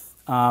trade.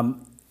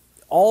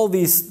 All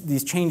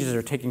these changes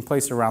are taking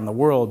place around the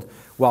world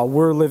while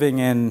we're living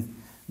in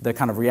the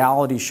kind of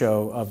reality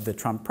show of the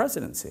Trump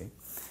presidency.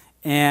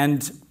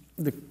 And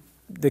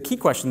the key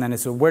question then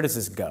is, so where does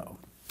this go?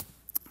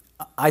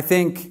 I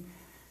think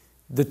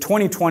the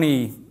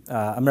 2020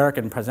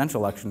 American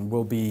presidential election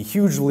will be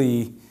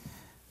hugely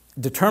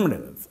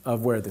determinative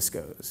of where this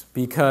goes,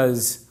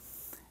 because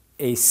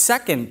a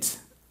second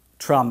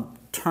Trump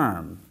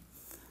term,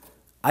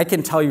 I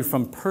can tell you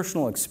from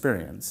personal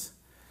experience,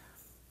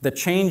 the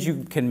change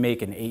you can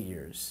make in 8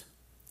 years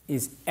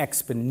is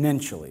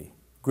exponentially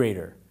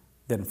greater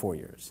than 4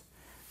 years.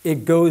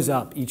 It goes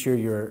up each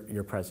year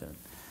you're president.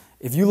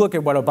 If you look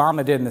at what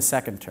Obama did in the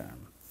second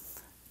term,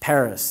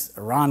 Paris,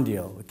 Iran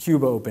deal, the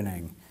Cuba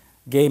opening,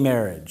 gay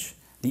marriage,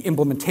 the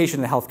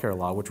implementation of the healthcare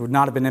law, which would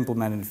not have been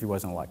implemented if he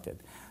wasn't elected,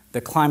 the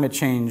climate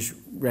change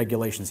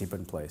regulations he put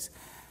in place.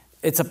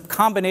 It's a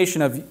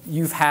combination of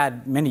you've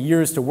had many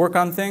years to work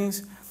on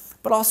things,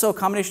 but also a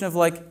combination of,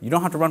 like, you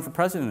don't have to run for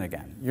president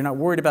again. You're not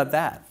worried about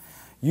that.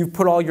 You've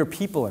put all your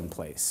people in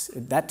place.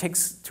 That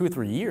takes 2 or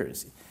 3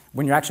 years.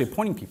 When you're actually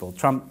appointing people,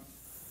 Trump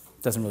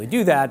doesn't really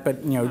do that,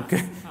 but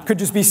could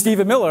just be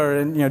Stephen Miller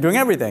and doing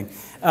everything.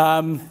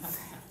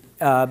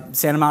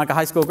 Santa Monica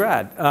High School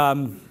grad.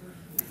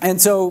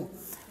 And so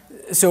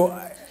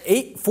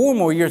 4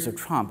 more years of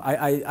Trump,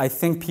 I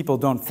think people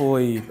don't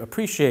fully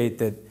appreciate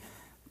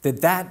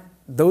that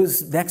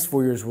those next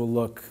 4 years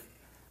will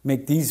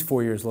make these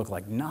 4 years look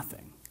like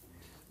nothing.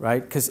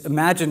 right? Because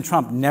imagine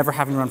Trump never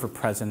having to run for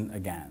president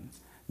again,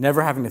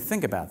 never having to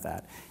think about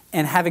that,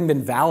 and having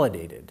been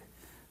validated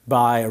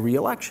by a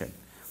re-election.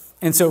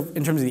 And so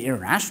in terms of the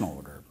international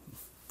order,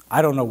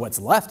 I don't know what's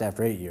left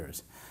after 8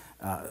 years.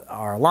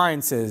 Our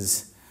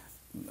alliances,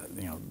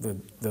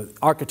 the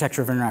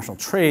architecture of international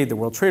trade, the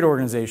World Trade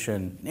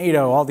Organization,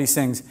 NATO, all these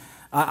things,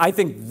 I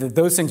think that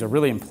those things are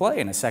really in play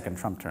in a second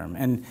Trump term.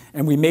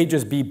 And we may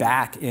just be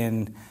back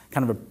in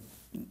kind of a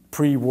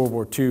pre-World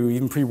War II,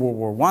 even pre-World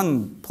War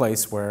I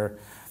place where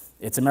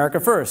it's America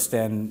first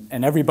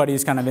and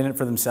everybody's kind of in it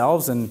for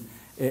themselves, and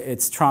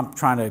it's Trump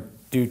trying to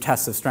do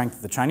tests of strength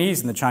with the Chinese,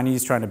 and the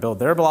Chinese trying to build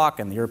their bloc,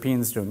 and the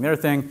Europeans doing their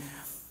thing,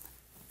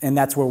 and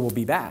that's where we'll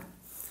be back.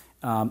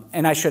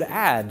 And I should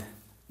add,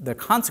 the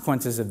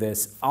consequences of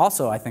this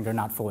also, I think, are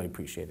not fully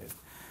appreciated.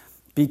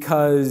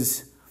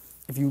 Because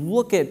if you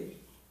look at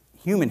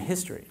human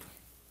history,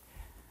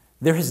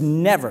 there has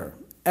never,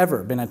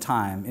 ever been a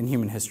time in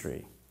human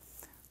history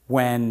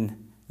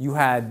when you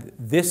had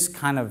this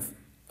kind of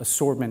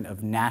assortment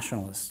of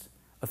nationalist,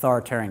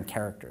 authoritarian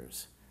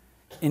characters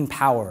in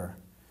power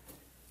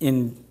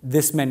in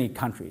this many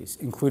countries,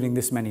 including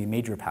this many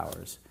major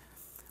powers,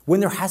 when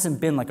there hasn't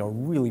been like a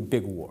really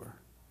big war.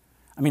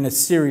 I mean, a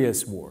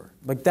serious war.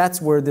 Like,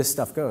 that's where this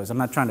stuff goes. I'm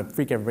not trying to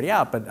freak everybody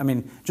out, but I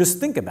mean, just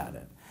think about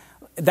it.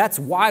 That's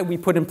why we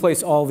put in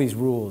place all these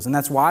rules, and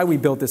that's why we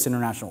built this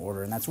international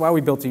order, and that's why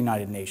we built the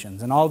United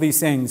Nations, and all these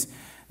things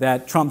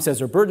that Trump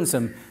says are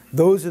burdensome.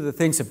 Those are the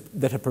things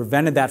that have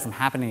prevented that from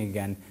happening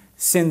again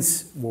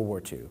since World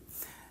War II.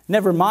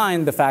 Never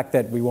mind the fact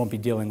that we won't be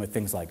dealing with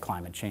things like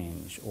climate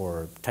change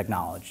or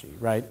technology,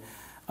 right?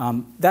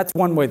 That's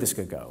one way this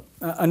could go.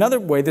 Another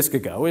way this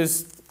could go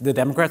is the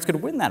Democrats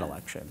could win that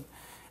election.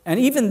 And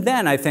even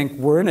then, I think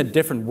we're in a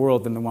different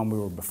world than the one we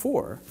were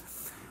before.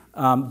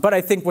 But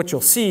I think what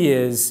you'll see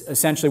is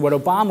essentially what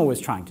Obama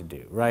was trying to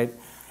do, right?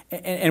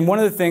 And one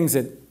of the things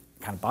that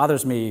kind of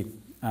bothers me,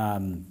 I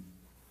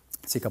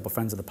see a couple of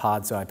friends of the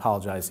pod, so I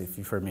apologize if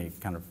you've heard me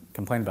kind of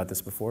complain about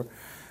this before,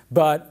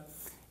 but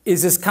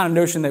is this kind of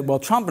notion that, well,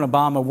 Trump and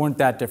Obama weren't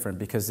that different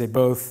because they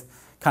both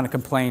kind of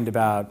complained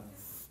about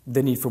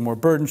the need for more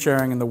burden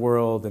sharing in the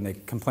world, and they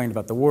complained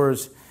about the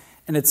wars.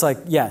 And it's like,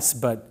 yes,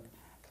 but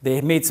they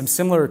had made some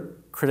similar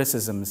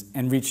criticisms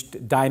and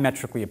reached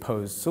diametrically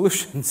opposed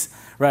solutions,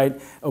 right?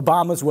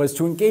 Obama's was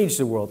to engage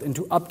the world and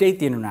to update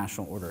the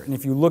international order. And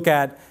if you look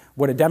at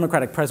what a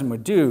Democratic president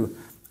would do,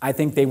 I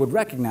think they would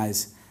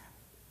recognize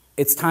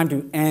it's time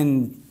to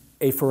end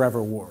a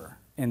forever war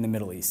in the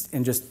Middle East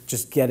and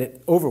just get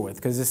it over with,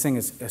 because this thing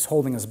is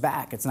holding us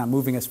back. It's not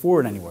moving us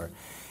forward anywhere.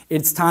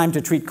 It's time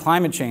to treat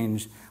climate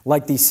change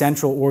like the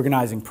central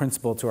organizing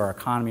principle to our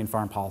economy and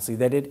foreign policy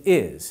that it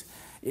is.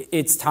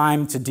 It's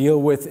time to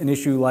deal with an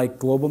issue like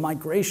global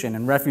migration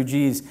and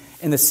refugees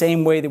in the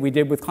same way that we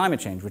did with climate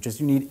change, which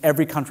is you need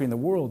every country in the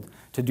world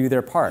to do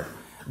their part.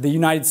 The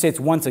United States,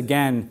 once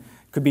again,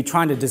 could be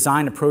trying to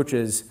design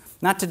approaches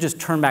not to just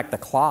turn back the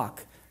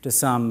clock to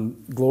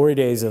some glory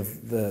days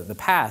of the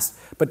past,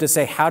 but to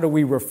say, how do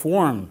we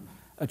reform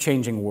a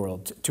changing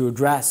world to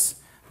address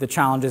the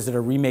challenges that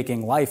are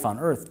remaking life on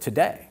Earth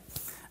today?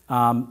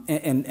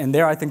 And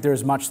there, I think there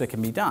is much that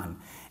can be done.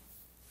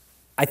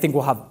 I think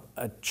we'll have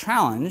a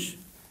challenge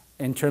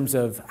in terms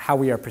of how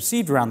we are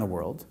perceived around the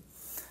world,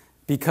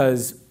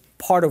 because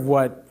part of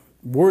what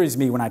worries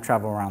me when I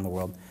travel around the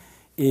world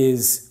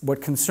is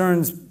what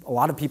concerns a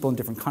lot of people in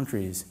different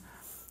countries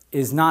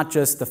is not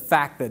just the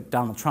fact that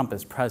Donald Trump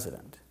is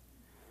president.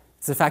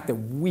 It's the fact that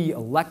we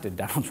elected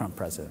Donald Trump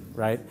president,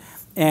 right?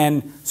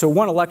 And so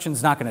one election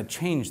is not going to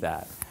change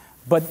that.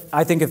 But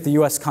I think if the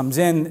U.S. comes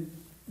in,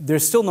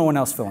 there's still no one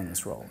else filling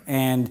this role.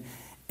 And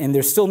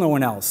there's still no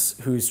one else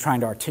who's trying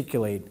to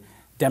articulate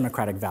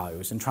democratic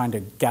values and trying to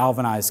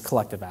galvanize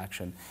collective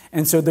action.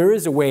 And so there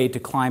is a way to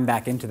climb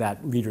back into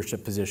that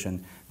leadership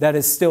position that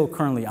is still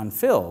currently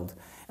unfilled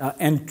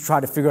and try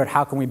to figure out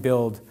how can we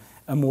build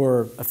a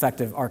more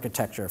effective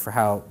architecture for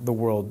how the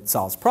world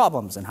solves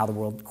problems and how the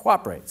world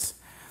cooperates.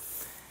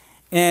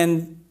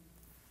 And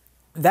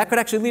that could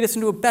actually lead us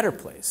into a better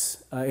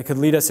place. It could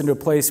lead us into a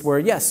place where,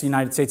 yes, the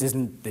United States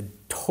isn't the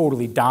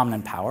totally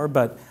dominant power,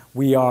 but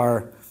we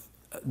are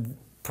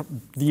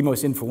the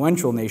most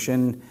influential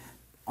nation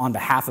on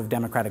behalf of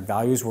democratic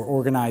values. We're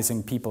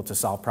organizing people to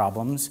solve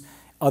problems.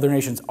 Other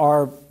nations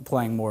are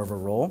playing more of a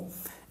role.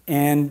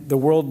 And the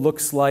world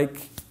looks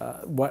like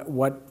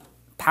what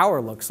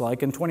power looks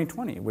like in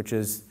 2020, which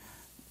is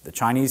the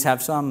Chinese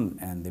have some,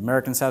 and the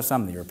Americans have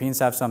some, the Europeans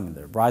have some, and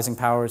they're rising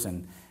powers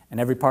in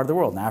every part of the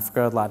world, in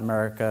Africa, Latin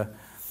America,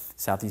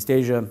 Southeast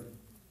Asia.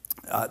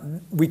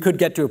 We could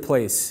get to a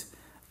place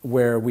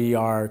where we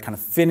are kind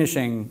of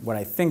finishing what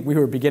I think we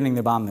were beginning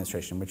the Obama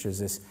administration, which is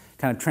this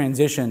kind of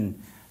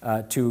transition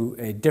to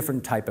a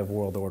different type of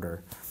world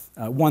order,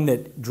 one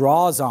that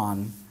draws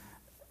on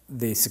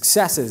the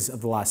successes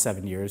of the last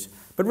 7 years,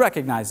 but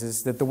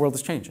recognizes that the world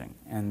is changing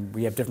and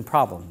we have different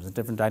problems and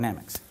different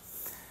dynamics.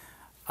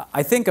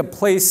 I think a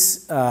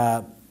place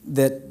that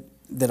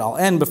I'll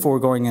end before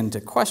going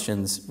into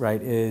questions,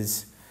 right,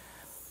 is,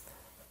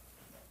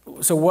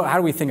 so how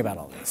do we think about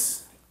all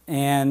this?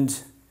 And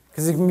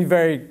because it can be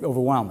very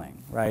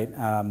overwhelming, right?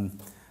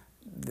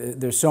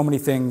 There's so many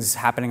things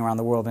happening around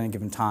the world at any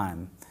given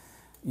time.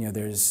 You know,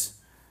 there's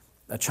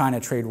a China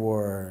trade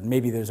war, and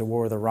maybe there's a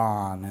war with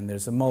Iran, and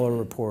there's a Mueller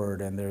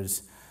report, and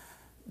there's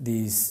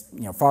these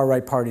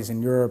far-right parties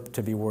in Europe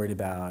to be worried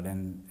about,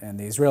 and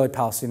the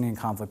Israeli-Palestinian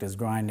conflict is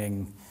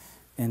grinding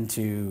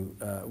into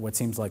what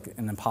seems like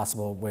an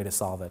impossible way to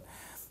solve it.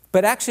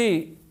 But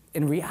actually,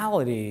 in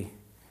reality,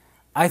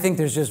 I think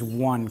there's just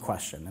one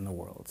question in the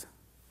world,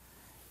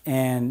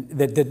 and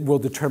that will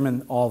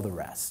determine all the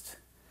rest.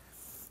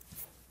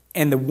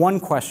 And the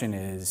one question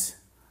is,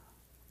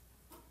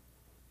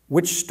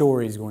 which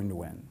story is going to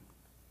win?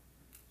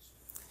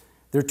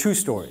 There are two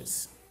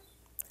stories.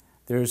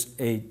 There's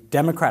a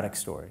democratic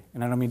story,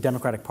 and I don't mean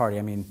Democratic Party,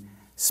 I mean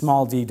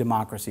small d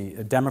democracy,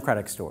 a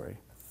democratic story.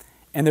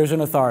 And there's an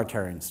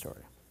authoritarian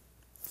story.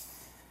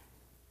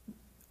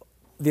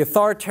 The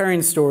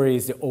authoritarian story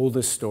is the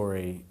oldest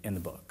story in the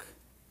book.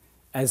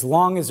 As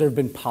long as there have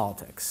been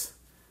politics,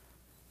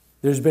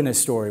 there's been a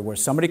story where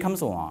somebody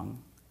comes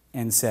along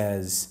and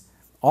says,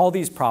 all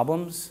these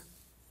problems,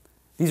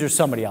 these are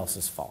somebody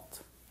else's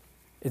fault.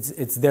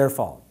 It's their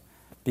fault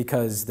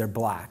because they're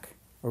black,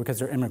 or because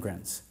they're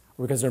immigrants,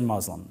 or because they're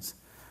Muslims,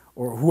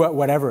 or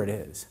whatever it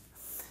is.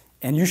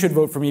 And you should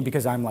vote for me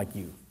because I'm like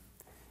you.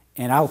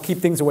 And I'll keep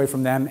things away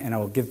from them, and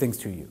I'll give things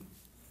to you.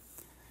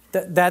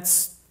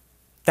 That's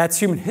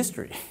human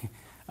history.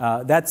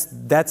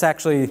 That's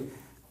actually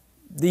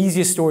the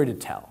easiest story to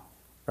tell,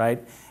 right?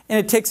 And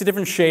it takes a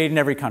different shade in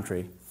every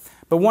country.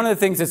 But one of the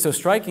things that's so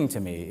striking to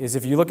me is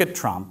if you look at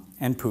Trump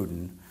and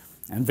Putin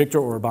and Viktor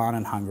Orban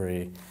in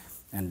Hungary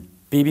and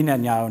Bibi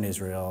Netanyahu in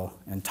Israel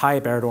and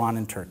Tayyip Erdogan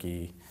in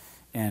Turkey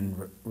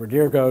and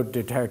Rodrigo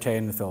Duterte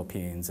in the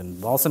Philippines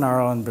and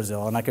Bolsonaro in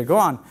Brazil, and I could go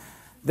on,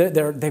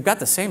 they've got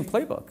the same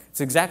playbook. It's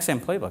the exact same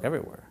playbook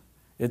everywhere.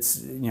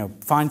 It's,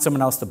 find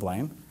someone else to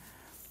blame.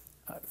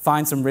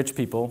 Find some rich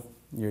people,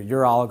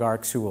 your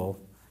oligarchs who will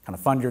kind of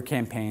fund your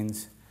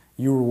campaigns.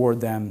 You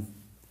reward them.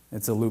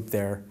 It's a loop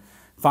there.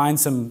 Find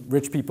some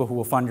rich people who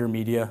will fund your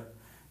media.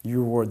 You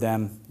reward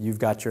them. You've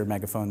got your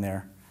megaphone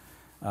there.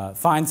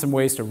 Find some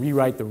ways to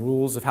rewrite the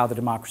rules of how the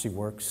democracy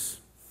works.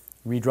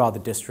 Redraw the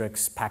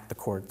districts, pack the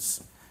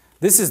courts.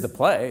 This is the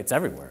play. It's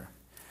everywhere.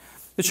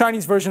 The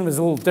Chinese version was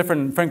a little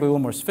different and frankly a little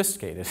more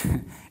sophisticated.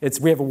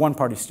 We have a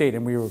one-party state,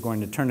 and we were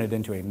going to turn it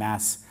into a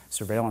mass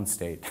surveillance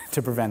state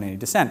to prevent any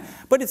dissent.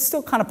 But it's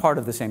still kind of part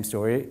of the same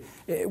story,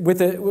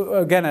 with,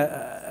 again,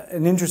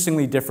 an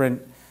interestingly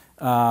different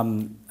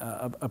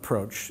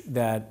approach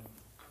that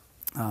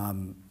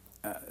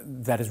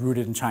is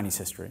rooted in Chinese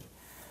history.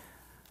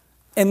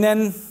 And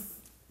then,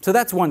 so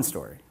that's one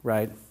story,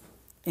 right?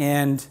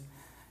 And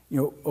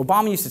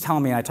Obama used to tell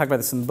me, and I talk about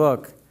this in the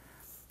book,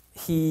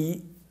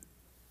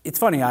 it's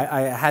funny,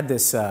 I had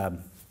this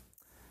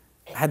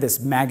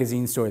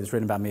magazine story that's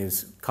written about me.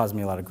 It's caused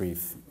me a lot of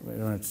grief. We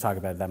don't have to talk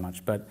about it that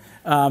much. But,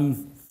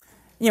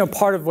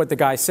 part of what the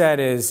guy said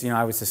is,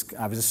 I was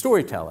a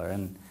storyteller,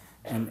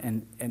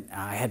 and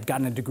I had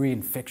gotten a degree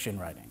in fiction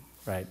writing,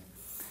 right?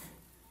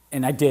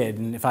 And I did,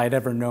 and if I had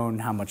ever known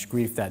how much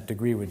grief that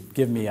degree would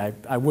give me,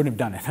 I wouldn't have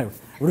done it. I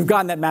would have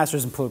gotten that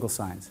master's in political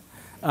science.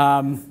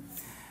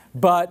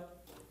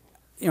 But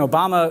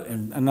Obama,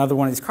 in another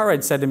one of these car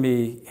rides, said to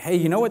me, hey,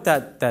 you know what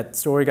that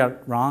story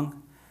got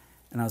wrong?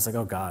 And I was like,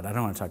 oh, God, I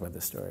don't want to talk about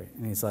this story.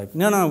 And he's like,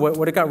 no,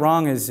 what it got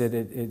wrong is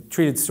it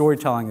treated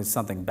storytelling as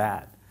something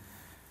bad.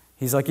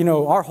 He's like,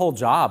 our whole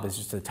job is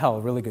just to tell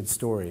a really good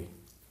story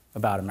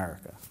about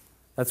America.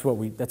 That's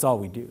all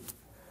we do.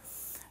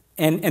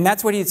 And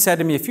that's what he had said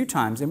to me a few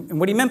times. And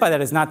what he meant by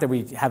that is not that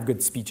we have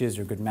good speeches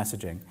or good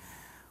messaging.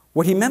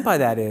 What he meant by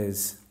that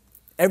is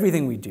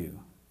everything we do,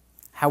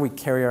 how we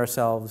carry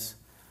ourselves,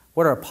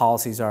 what our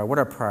policies are, what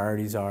our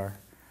priorities are,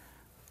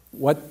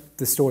 what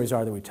the stories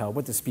are that we tell,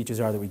 what the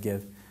speeches are that we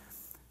give,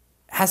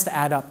 has to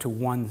add up to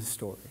one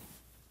story.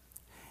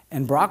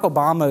 And Barack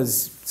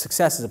Obama's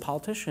success as a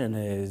politician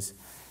is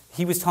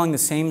he was telling the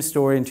same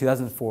story in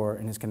 2004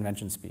 in his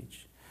convention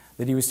speech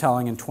that he was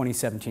telling in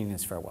 2017 in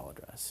his farewell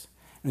address.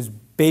 It was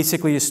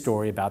basically a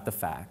story about the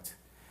fact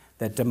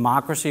that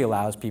democracy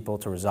allows people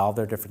to resolve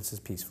their differences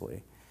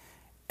peacefully.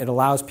 It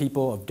allows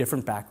people of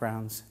different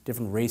backgrounds,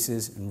 different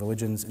races and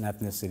religions and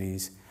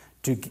ethnicities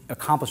to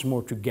accomplish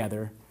more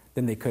together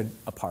than they could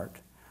apart.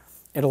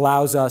 It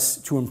allows us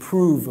to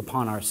improve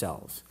upon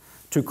ourselves,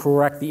 to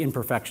correct the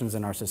imperfections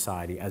in our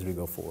society as we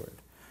go forward.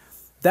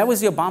 That was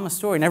the Obama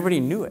story, and everybody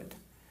knew it.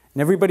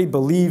 And everybody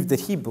believed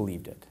that he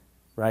believed it,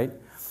 right?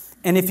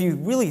 And if you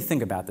really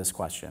think about this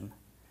question,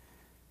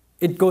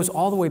 it goes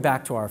all the way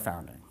back to our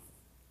founding.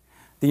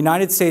 The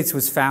United States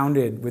was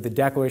founded with a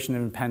Declaration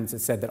of Independence that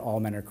said that all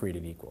men are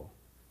created equal.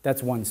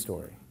 That's one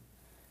story.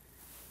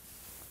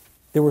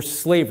 There was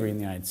slavery in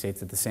the United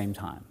States at the same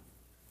time.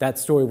 That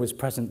story was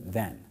present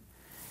then.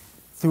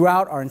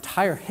 Throughout our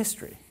entire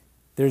history,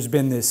 there's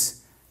been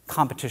this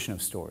competition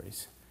of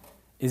stories.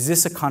 Is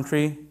this a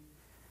country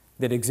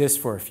that exists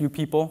for a few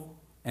people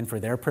and for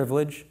their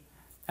privilege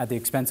at the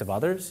expense of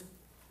others?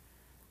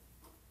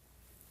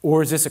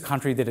 Or is this a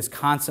country that is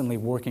constantly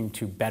working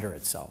to better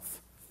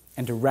itself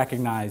and to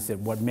recognize that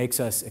what makes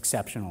us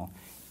exceptional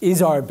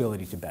is our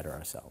ability to better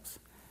ourselves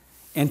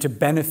and to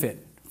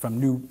benefit from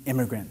new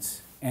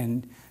immigrants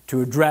and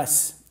to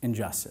address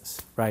injustice,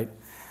 right?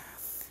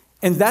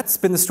 And that's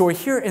been the story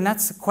here, and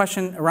that's the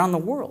question around the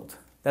world.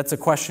 That's a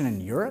question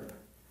in Europe.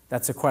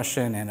 That's a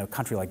question in a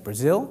country like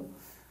Brazil.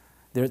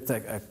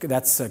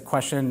 That's a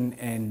question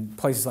in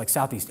places like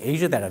Southeast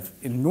Asia that have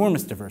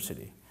enormous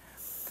diversity.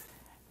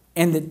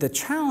 And the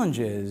challenge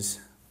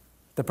is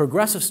the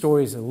progressive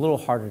story is a little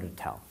harder to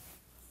tell.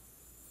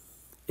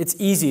 It's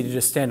easy to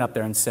just stand up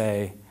there and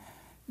say,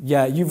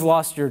 yeah, you've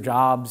lost your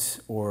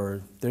jobs,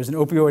 or there's an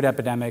opioid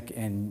epidemic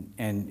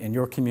in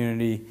your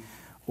community,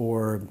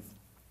 or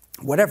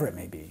whatever it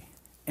may be.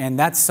 And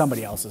that's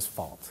somebody else's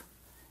fault.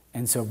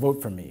 And so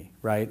vote for me,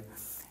 right?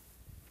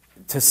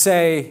 To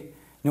say,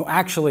 no,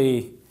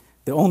 actually,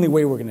 the only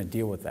way we're going to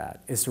deal with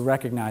that is to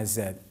recognize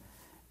that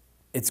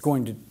it's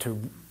going to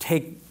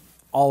take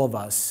all of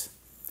us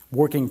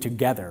working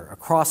together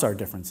across our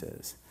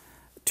differences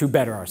to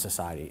better our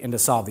society and to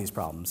solve these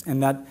problems.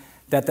 And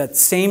that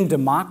same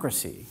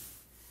democracy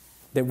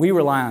that we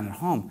rely on at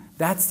home,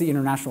 that's the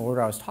international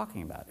order I was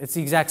talking about. It's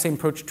the exact same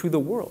approach to the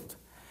world.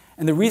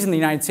 And the reason the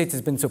United States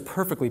has been so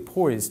perfectly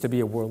poised to be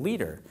a world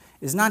leader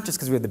is not just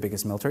because we have the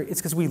biggest military,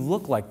 it's because we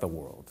look like the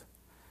world.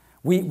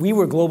 We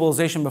were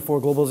globalization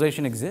before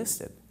globalization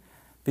existed,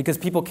 because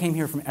people came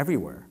here from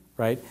everywhere,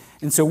 right?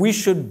 And so we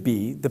should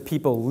be the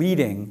people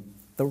leading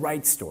the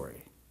right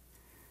story,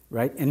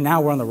 right? And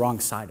now we're on the wrong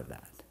side of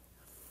that.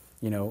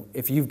 You know,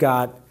 if you've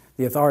got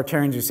the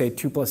authoritarians who say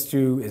 2 +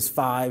 2 is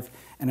 5,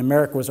 and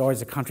America was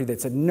always a country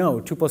that said, no,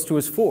 2 + 2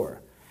 is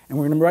 4. And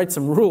we're going to write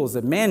some rules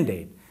that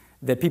mandate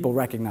that people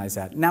recognize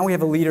that. Now we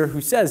have a leader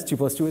who says 2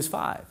 + 2 is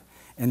 5.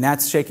 And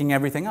that's shaking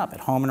everything up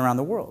at home and around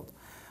the world.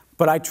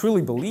 But I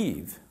truly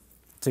believe,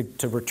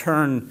 to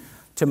return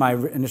to my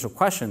initial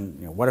question,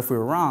 you know, what if we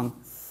were wrong?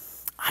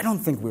 I don't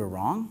think we were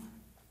wrong.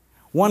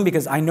 One,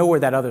 because I know where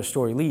that other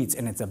story leads,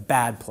 and it's a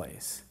bad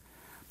place.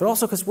 But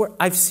also because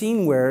I've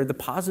seen where the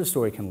positive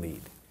story can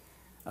lead.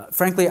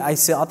 Frankly, I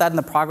saw that in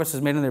the progress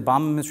that's made in the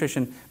Obama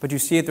administration, but you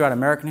see it throughout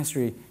American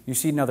history, you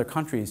see it in other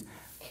countries.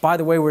 By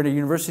the way, we're at a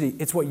university,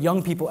 it's what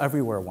young people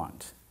everywhere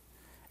want.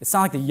 It's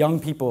not like the young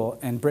people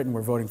in Britain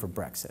were voting for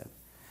Brexit.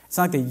 It's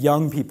not like the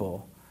young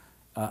people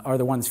are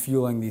the ones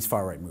fueling these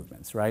far-right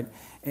movements, right?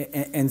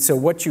 And so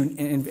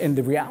and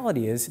the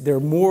reality is there are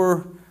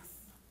more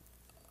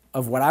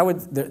of what I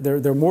would,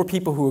 there are more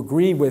people who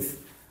agree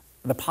with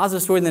the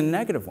positive story than the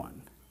negative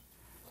one.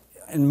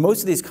 In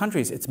most of these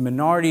countries, it's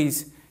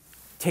minorities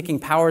taking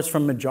powers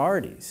from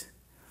majorities.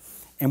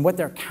 And what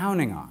they're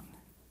counting on,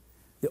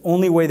 the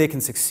only way they can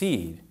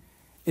succeed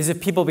is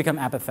if people become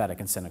apathetic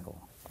and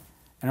cynical.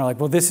 And are like,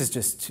 well, this is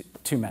just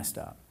too messed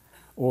up.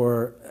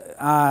 Or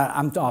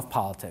I'm off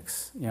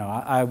politics. You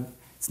know,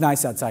 it's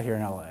nice outside here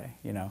in LA,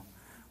 you know.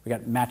 We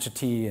got matcha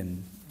tea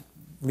and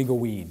legal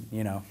weed,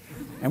 you know.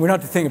 And we don't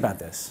have to think about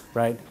this,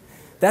 right?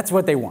 That's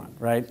what they want,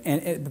 right?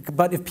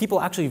 But if people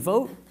actually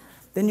vote,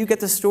 then you get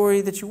the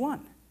story that you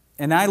want.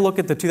 And I look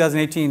at the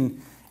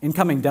 2018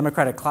 incoming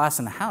Democratic class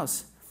in the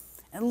House,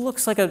 and it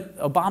looks like an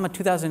Obama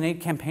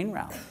 2008 campaign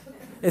rally.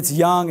 It's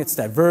young, it's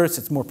diverse,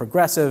 it's more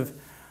progressive.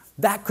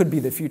 That could be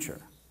the future.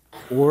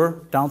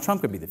 Or Donald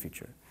Trump could be the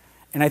future.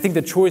 And I think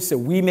the choice that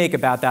we make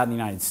about that in the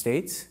United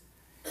States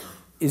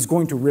is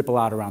going to ripple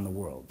out around the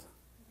world.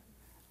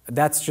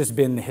 That's just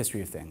been the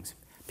history of things.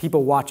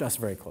 People watch us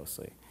very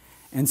closely.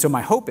 And so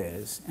my hope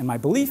is, and my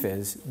belief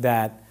is,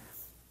 that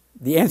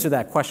the answer to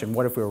that question,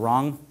 what if we were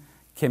wrong,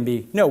 can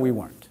be, no, we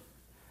weren't.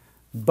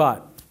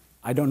 But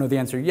I don't know the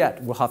answer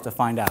yet. We'll have to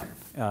find out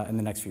in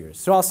the next few years.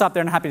 So I'll stop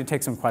there, and I'm happy to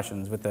take some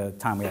questions with the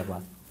time we have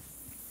left.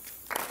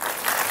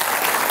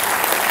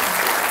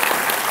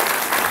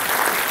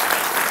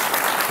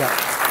 Yeah.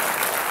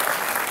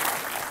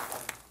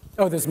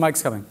 Oh, there's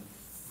mics coming.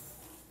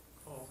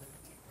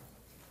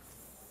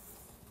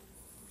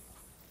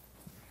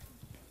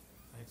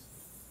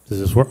 Does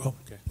this work? Oh,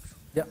 okay.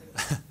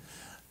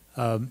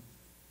 Yeah.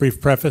 Brief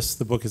preface,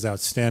 the book is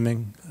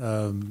outstanding.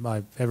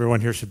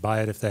 Everyone here should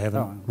buy it if they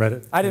haven't read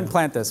it. I didn't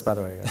plant this, by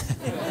the way.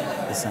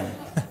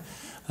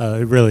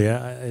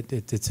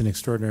 It's an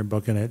extraordinary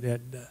book,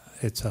 and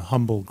it's a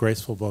humble,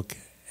 graceful book,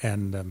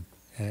 and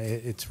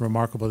it's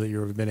remarkable that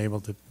you've been able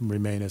to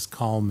remain as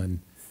calm and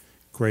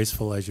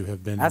graceful as you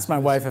have been. Ask my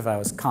wife if I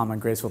was calm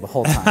and graceful the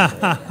whole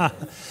time.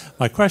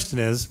 My question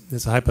is,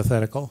 it's a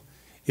hypothetical.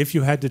 If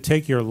you had to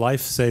take your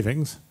life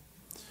savings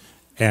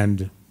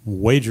and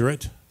wager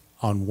it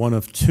on one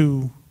of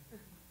two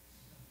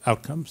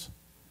outcomes,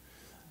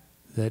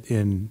 that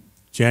in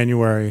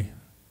January,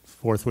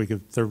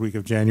 third week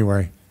of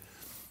January,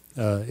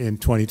 in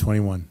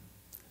 2021,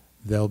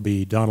 there'll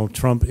be Donald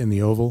Trump in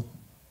the Oval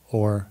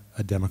or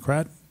a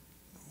Democrat,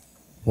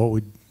 what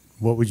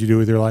would you do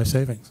with your life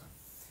savings?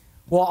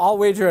 Well, I'll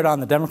wager it on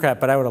the Democrat,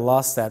 but I would have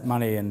lost that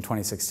money in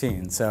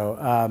 2016.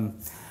 So,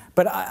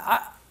 but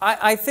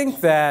I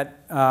think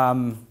that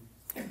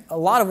a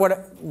lot of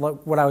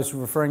what I was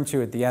referring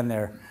to at the end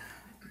there,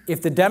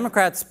 if the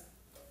Democrats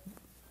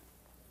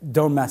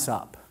don't mess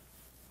up,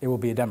 it will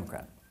be a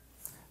Democrat.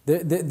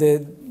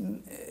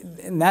 And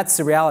that's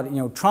the reality. You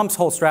know, Trump's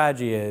whole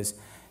strategy is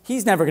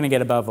he's never going to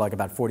get above like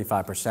about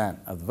 45%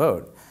 of the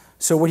vote.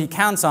 So what he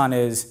counts on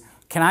is,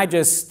 can I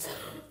just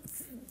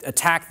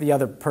attack the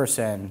other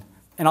person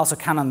and also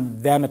count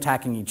on them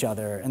attacking each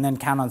other, and then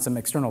count on some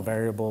external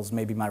variables,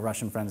 maybe my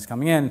Russian friends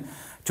coming in,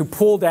 to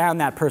pull down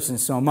that person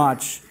so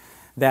much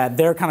that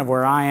they're kind of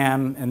where I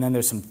am, and then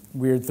there's some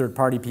weird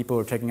third-party people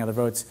who are taking other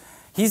votes.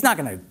 He's not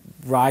going to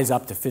rise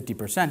up to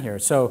 50% here.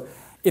 So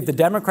if the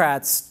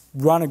Democrats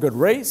run a good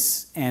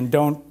race and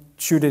don't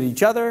shoot at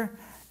each other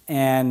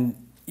and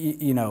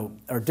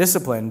are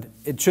disciplined,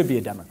 it should be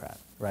a Democrat,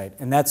 right?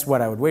 And that's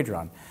what I would wager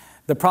on.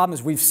 The problem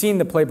is we've seen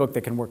the playbook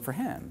that can work for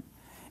him.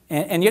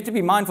 And you have to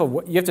be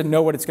mindful, you have to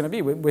know what it's going to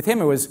be. With him,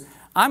 it was,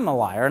 I'm a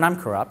liar and I'm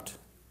corrupt,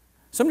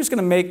 so I'm just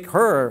going to make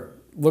her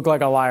look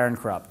like a liar and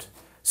corrupt.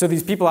 So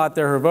these people out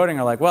there who are voting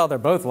are like, well, they're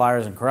both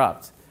liars and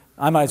corrupt.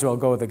 I might as well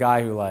go with the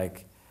guy who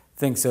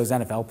thinks those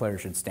NFL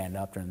players should stand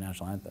up during the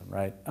national anthem,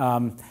 right?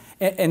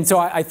 And so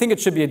I think it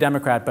should be a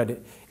Democrat,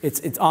 but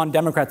it's on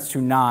Democrats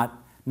to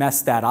not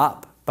mess that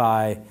up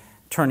by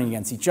turning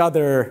against each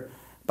other,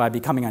 by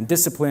becoming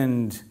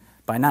undisciplined,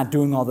 by not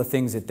doing all the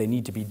things that they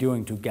need to be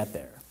doing to get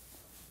there.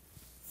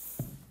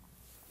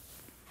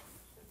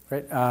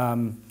 Right?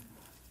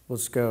 We'll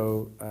just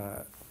go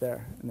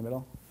there in the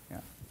middle. Yeah.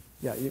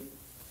 Yeah. You.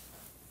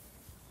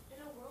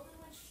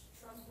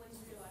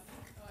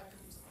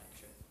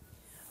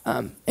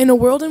 In a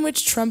world in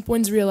which Trump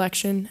wins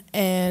re-election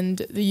and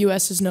the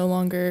U.S. is no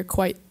longer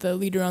quite the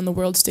leader on the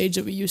world stage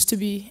that we used to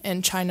be,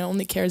 and China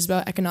only cares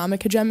about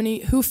economic hegemony,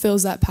 who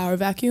fills that power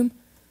vacuum?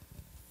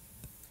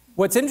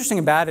 What's interesting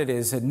about it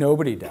is that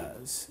nobody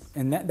does,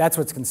 and that's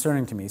what's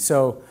concerning to me.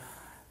 So,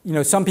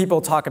 some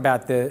people talk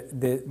about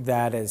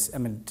that as,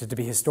 to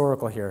be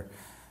historical here,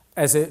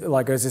 as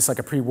this like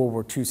a pre-World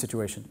War II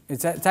situation.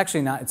 It's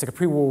actually not. It's like a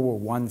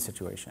pre-World War I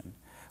situation,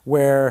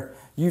 where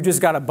you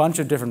just got a bunch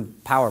of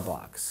different power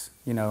blocks.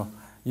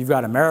 You've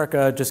got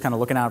America just kind of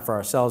looking out for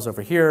ourselves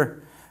over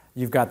here.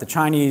 You've got the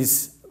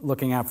Chinese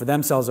looking out for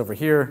themselves over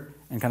here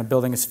and kind of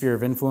building a sphere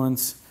of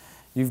influence.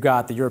 You've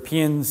got the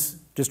Europeans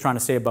just trying to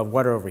stay above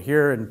water over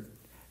here and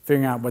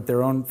figuring out what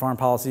their own foreign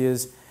policy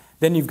is.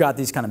 Then you've got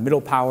these kind of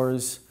middle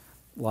powers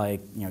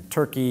like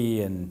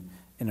Turkey and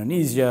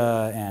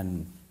Indonesia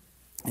and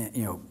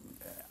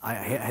I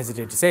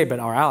hesitate to say it, but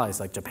our allies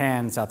like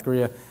Japan, South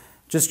Korea,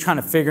 just trying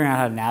to figure out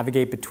how to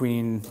navigate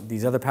between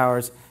these other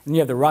powers. And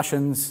you have the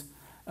Russians,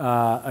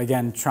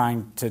 again,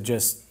 trying to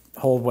just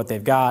hold what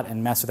they've got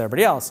and mess with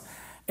everybody else.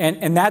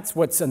 And that's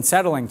what's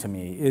unsettling to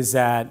me, is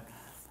that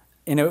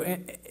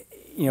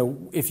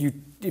if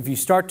you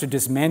start to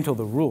dismantle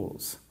the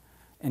rules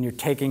and you're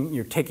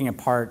taking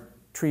apart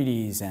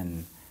treaties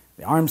and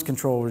the arms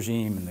control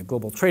regime and the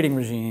global trading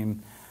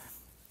regime,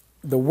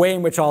 the way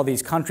in which all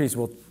these countries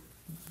will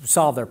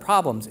solve their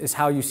problems is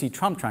how you see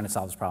Trump trying to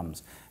solve his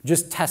problems.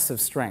 Just tests of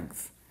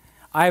strength.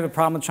 I have a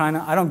problem with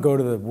China. I don't go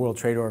to the World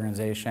Trade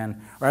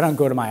Organization, or I don't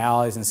go to my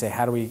allies and say,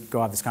 how do we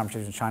go have this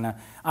conversation with China?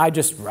 I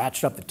just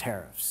ratchet up the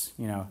tariffs.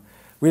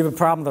 We have a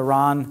problem with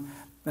Iran.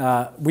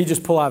 We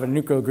just pull out a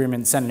nuclear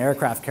agreement and send an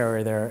aircraft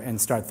carrier there and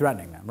start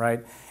threatening them,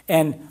 right?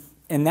 And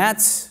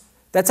that's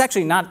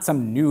actually not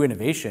some new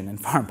innovation in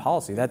foreign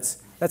policy.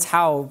 That's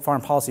how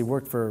foreign policy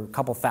worked for a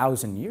couple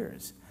thousand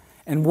years.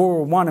 And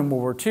World War I and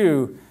World War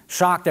II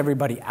shocked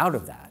everybody out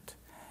of that.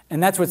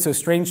 And that's what's so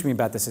strange to me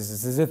about this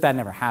is as if that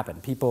never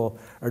happened. People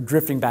are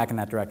drifting back in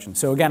that direction.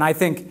 So again, I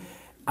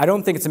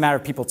don't think it's a matter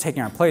of people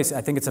taking our place.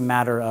 I think it's a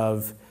matter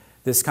of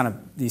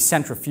these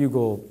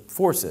centrifugal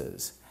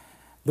forces.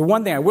 The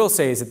one thing I will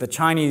say is that the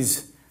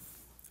Chinese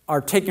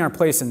are taking our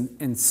place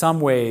in some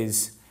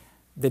ways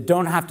that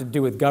don't have to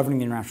do with governing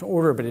the international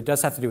order, but it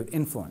does have to do with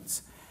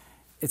influence.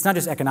 It's not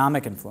just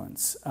economic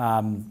influence.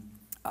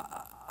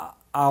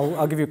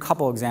 I'll give you a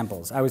couple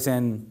examples. I was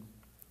in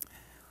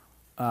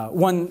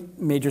one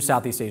major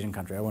Southeast Asian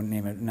country, I won't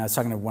name it, and I was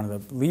talking to one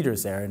of the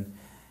leaders there,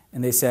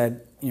 and they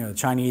said, the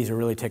Chinese are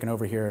really taking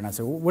over here. And I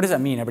said, well, what does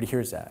that mean? Everybody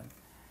hears that.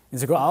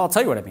 He's like, well, I'll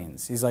tell you what it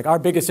means. He's like, our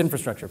biggest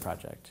infrastructure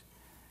project.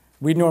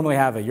 We normally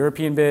have a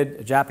European bid,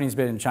 a Japanese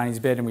bid, and a Chinese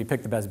bid, and we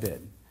pick the best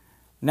bid.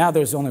 Now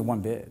there's only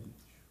one bid.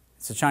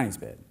 It's a Chinese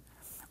bid.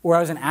 Or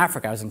I was in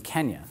Africa, I was in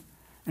Kenya,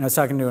 and I was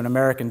talking to an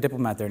American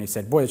diplomat there, and he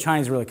said, boy, the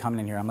Chinese are really coming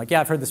in here. I'm like, yeah,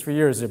 I've heard this for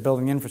years. They're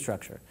building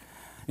infrastructure.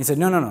 And he said,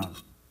 no.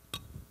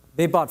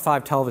 They bought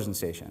 5 television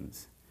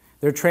stations.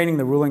 They're training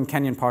the ruling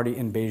Kenyan party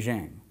in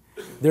Beijing.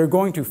 They're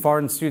going to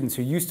foreign students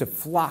who used to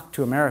flock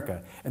to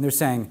America, and they're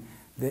saying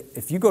that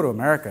if you go to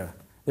America,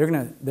 they're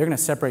going to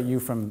separate you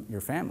from your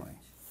family,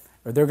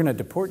 or they're going to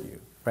deport you,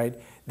 right?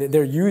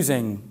 They're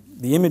using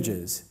the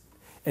images,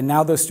 and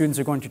now those students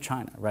are going to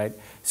China, right?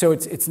 So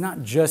it's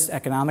not just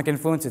economic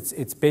influence,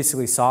 it's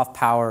basically soft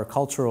power,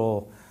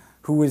 cultural,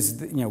 we're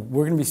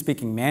going to be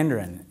speaking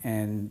Mandarin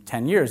in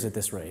 10 years at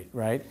this rate,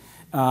 right?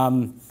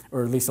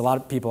 Or at least a lot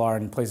of people are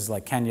in places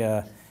like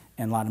Kenya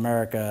and Latin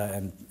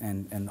America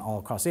and all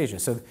across Asia.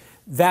 So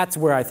that's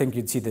where I think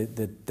you'd see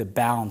the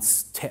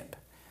balance tip.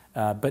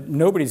 But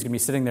nobody's going to be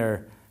sitting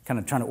there kind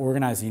of trying to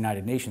organize the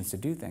United Nations to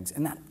do things.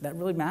 And that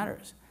really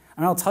matters.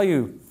 And I'll tell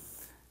you,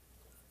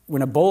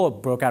 when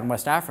Ebola broke out in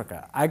West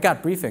Africa, I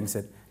got briefings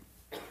that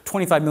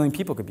 25 million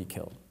people could be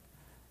killed.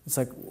 It's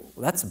like, well,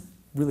 that's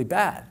really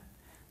bad.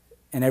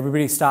 And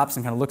everybody stops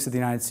and kind of looks at the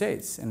United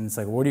States. And it's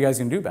like, well, what are you guys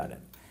going to do about it?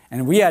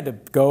 And we had to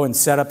go and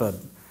set up a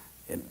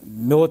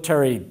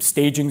military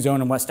staging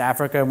zone in West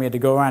Africa, and we had to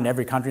go around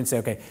every country and say,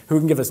 okay, who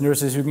can give us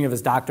nurses, who can give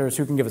us doctors,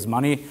 who can give us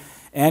money?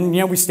 And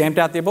we stamped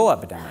out the Ebola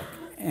epidemic.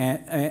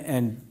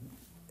 And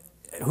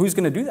who's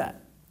going to do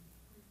that,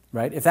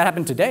 right? If that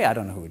happened today, I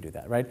don't know who would do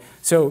that, right?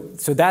 So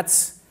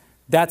that's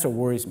what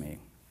worries me,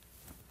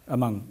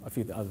 among a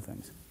few other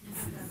things.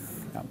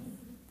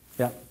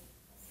 Yeah.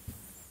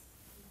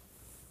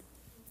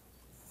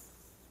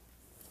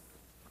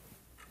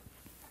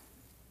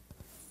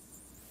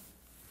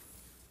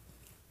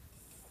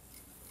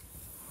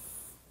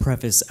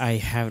 Preface, I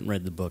haven't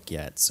read the book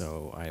yet,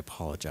 so I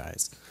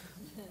apologize.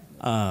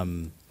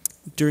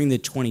 During the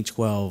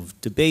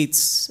 2012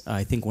 debates,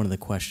 I think one of the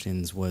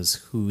questions was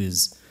who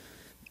is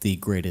the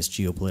greatest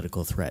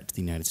geopolitical threat to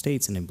the United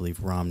States, and I believe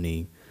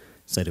Romney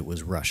said it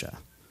was Russia.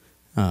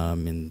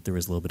 And there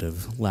was a little bit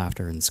of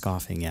laughter and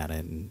scoffing at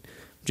it. And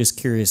just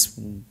curious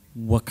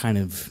what kind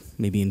of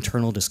maybe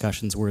internal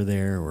discussions were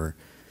there, or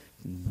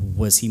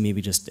was he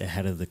maybe just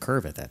ahead of the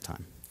curve at that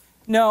time?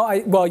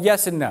 No, well,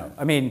 yes and no.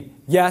 I mean,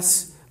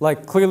 yes,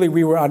 like clearly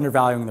we were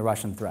undervaluing the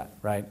Russian threat,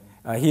 right?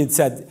 He had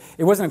said,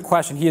 it wasn't a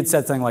question, he had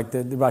said something like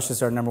the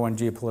Russians are our #1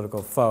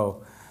 geopolitical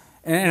foe.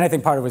 And I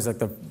think part of it was like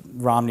the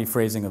Romney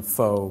phrasing of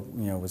foe,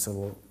 was a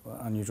little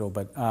unusual.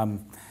 But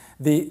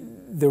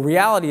the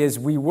reality is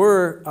we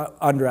were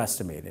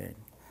underestimating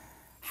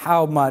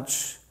how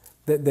much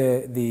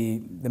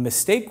the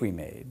mistake we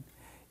made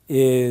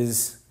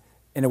is,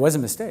 and it was a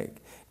mistake,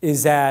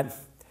 is that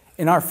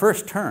in our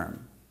first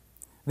term,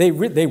 they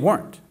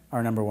weren't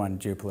our #1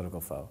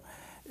 geopolitical foe.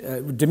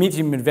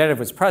 Dmitry Medvedev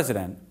was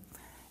president,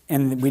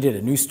 and we did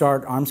a New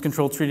START arms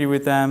control treaty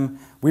with them.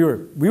 We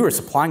were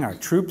supplying our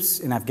troops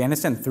in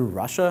Afghanistan through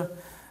Russia.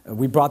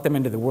 We brought them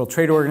into the World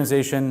Trade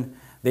Organization.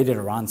 They did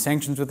Iran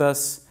sanctions with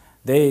us.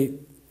 They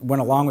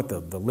went along with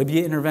the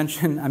Libya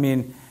intervention. I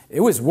mean,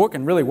 it was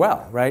working really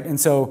well, right? And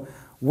so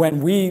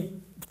when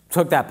we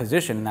took that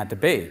position in that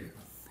debate,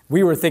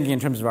 we were thinking in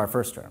terms of our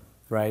first term,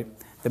 right?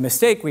 The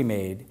mistake we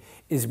made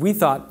is we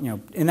thought,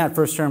 in that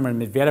first term when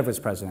Medvedev was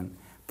president,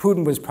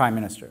 Putin was prime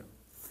minister.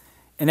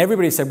 And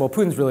everybody said, well,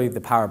 Putin's really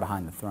the power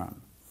behind the throne.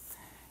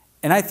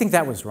 And I think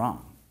that was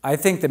wrong. I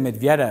think that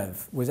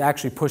Medvedev was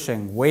actually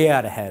pushing way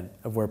out ahead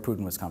of where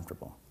Putin was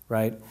comfortable,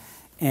 right?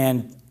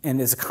 And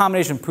it's a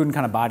combination of Putin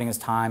kind of biding his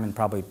time and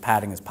probably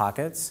padding his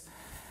pockets,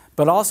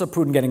 but also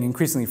Putin getting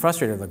increasingly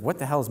frustrated, like, what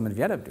the hell is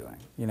Medvedev doing,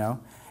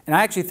 And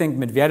I actually think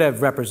Medvedev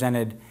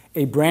represented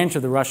a branch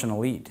of the Russian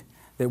elite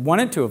that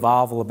wanted to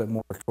evolve a little bit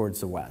more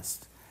towards the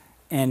West.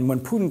 And when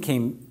Putin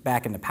came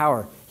back into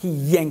power, he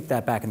yanked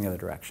that back in the other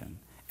direction.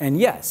 And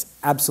yes,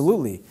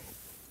 absolutely,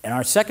 in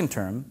our second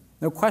term,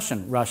 no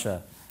question,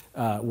 Russia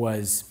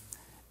was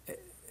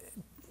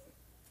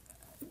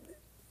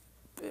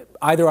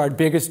either our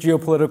biggest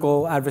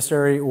geopolitical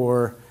adversary,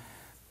 or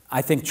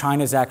I think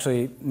China's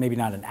actually maybe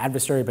not an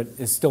adversary, but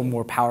is still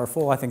more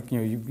powerful. I think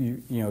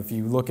if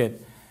you look at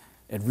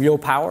real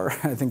power,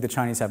 I think the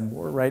Chinese have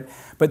more, right?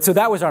 But so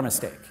that was our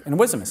mistake, and it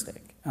was a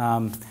mistake.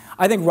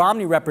 I think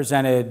Romney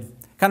represented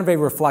kind of a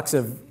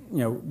reflexive,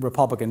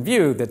 Republican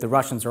view that the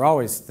Russians are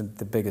always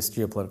the biggest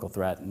geopolitical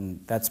threat, and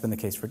that's been the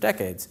case for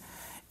decades.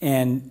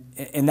 And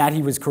that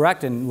he was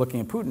correct in looking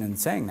at Putin and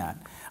saying that.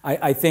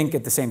 I think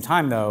at the same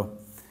time, though,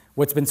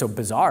 what's been so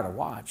bizarre to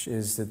watch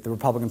is that the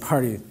Republican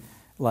Party,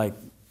 like,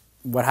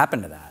 what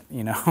happened to that?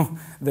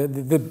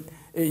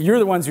 You're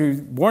the ones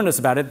who warned us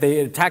about it. They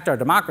attacked our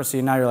democracy,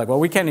 and now you're like, well,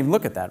 we can't even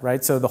look at that,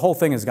 right? So the whole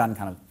thing has gotten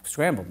kind of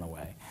scrambled in a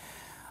way.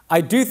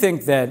 I do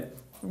think that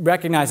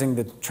recognizing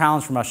the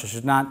challenge from Russia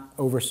should not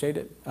overstate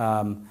it.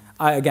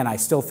 I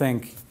still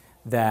think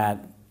that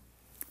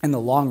in the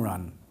long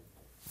run,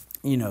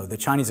 the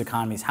Chinese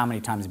economy is how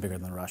many times bigger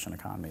than the Russian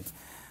economy?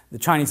 The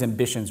Chinese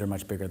ambitions are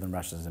much bigger than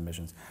Russia's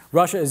ambitions.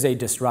 Russia is a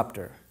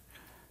disruptor.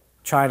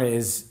 China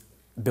is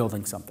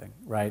building something,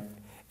 right?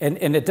 And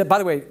by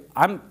the way,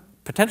 I'm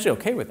potentially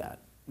okay with that.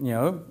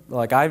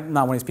 Like, I'm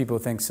not one of these people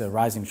who thinks a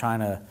rising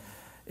China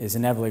is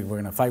inevitably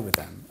we're going to fight with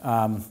them.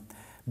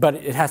 But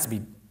it has to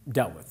be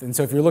dealt with. And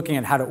so if you're looking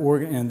at how to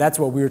organize, and that's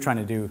what we were trying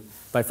to do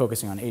by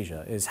focusing on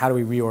Asia, is how do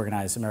we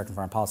reorganize American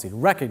foreign policy to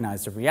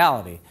recognize the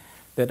reality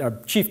that our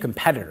chief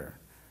competitor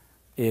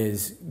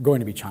is going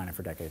to be China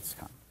for decades to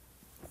come.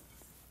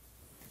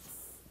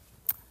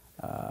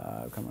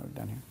 Come over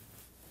down here.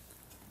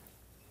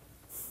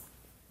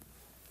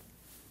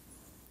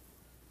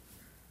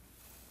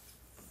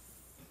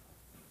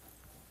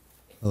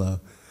 Hello.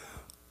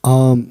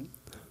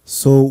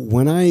 So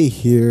when I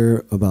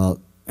hear about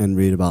and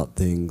read about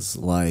things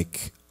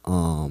like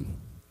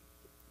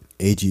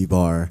AG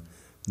Barr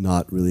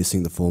not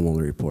releasing the full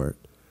Mueller report,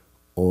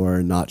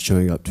 or not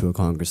showing up to a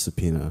Congress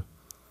subpoena,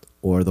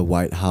 or the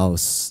White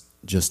House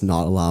just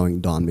not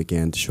allowing Don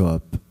McGahn to show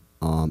up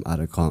at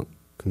a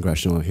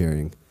congressional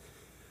hearing.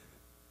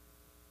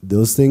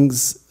 Those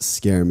things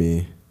scare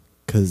me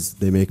because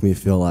they make me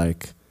feel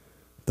like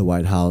the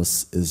White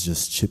House is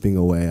just chipping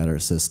away at our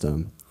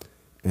system,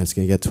 and it's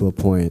going to get to a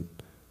point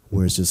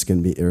where it's just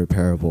going to be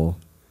irreparable.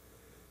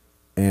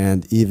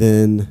 And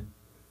even,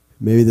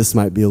 maybe this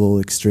might be a little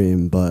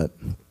extreme, but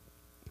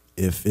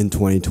if in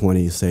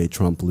 2020, say,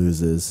 Trump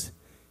loses,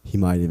 he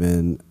might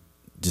even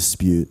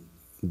dispute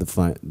the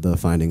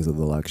findings of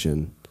the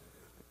election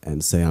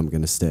and say, I'm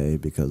going to stay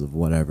because of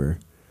whatever.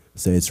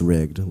 Say it's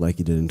rigged, like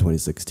he did in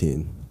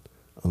 2016,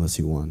 unless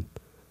he won.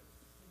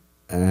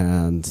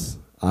 And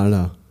I don't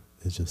know.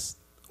 It's just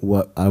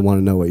what I want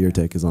to know what your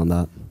take is on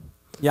that.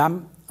 Yeah,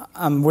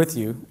 I'm with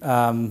you.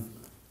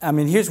 I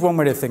mean, here's one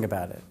way to think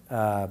about it.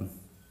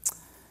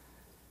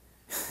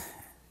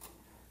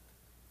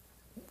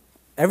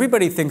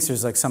 Everybody thinks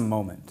there's like some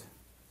moment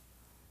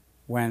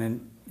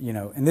when, you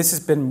know, and this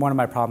has been one of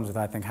my problems with,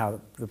 I think,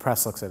 how the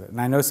press looks at it.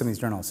 And I know some of these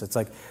journalists, it's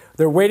like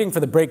they're waiting for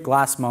the break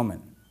glass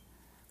moment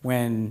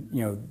when,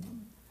 you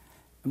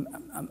know,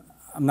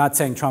 I'm not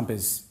saying Trump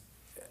is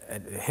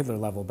at Hitler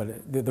level,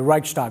 but the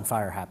Reichstag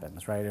fire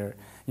happens, right? Or,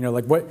 you know,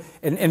 like what,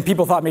 and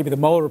people thought maybe the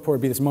Mueller report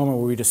would be this moment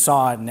where we just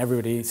saw it and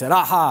everybody said,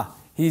 aha,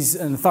 he's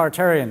an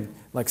authoritarian,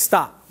 like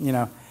stop, you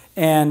know.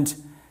 And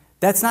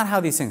that's not how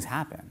these things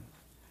happen.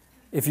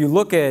 If you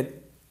look at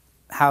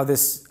how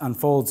this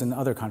unfolds in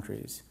other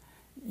countries,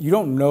 you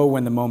don't know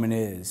when the moment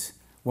is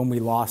when we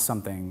lost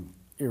something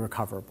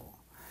irrecoverable.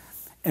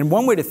 And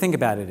one way to think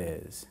about it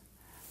is,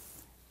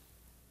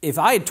 if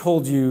I had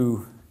told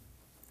you,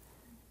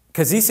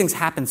 because these things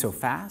happen so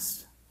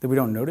fast that we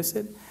don't notice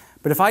it,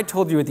 but if I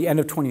told you at the end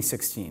of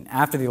 2016,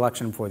 after the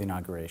election before the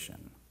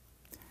inauguration,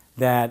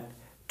 that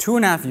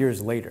 2.5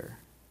 years later,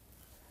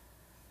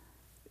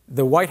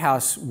 the White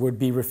House would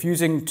be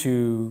refusing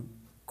to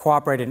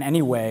cooperate in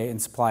any way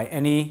and supply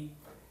any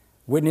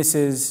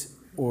witnesses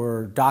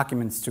or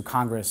documents to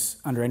Congress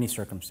under any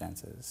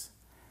circumstances,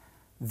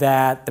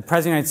 that the President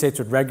of the United States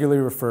would regularly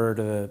refer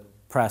to the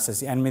press as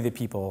the enemy of the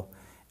people,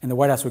 and the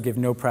White House would give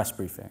no press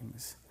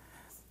briefings,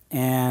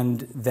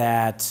 and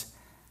that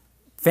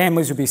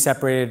families would be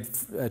separated,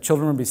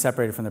 children would be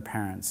separated from their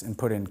parents and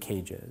put in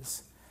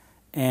cages,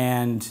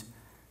 and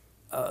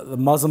the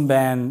Muslim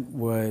ban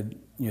would,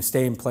 you know,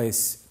 stay in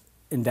place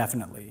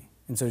indefinitely,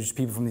 and so just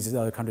people from these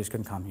other countries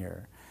couldn't come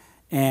here,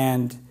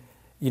 and,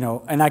 you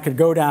know, and I could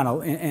go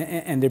down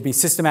and there'd be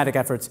systematic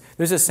efforts.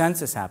 There's a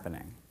census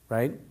happening,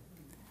 right?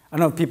 I don't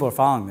know if people are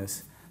following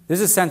this. There's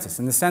a census,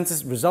 and the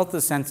census, result of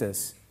the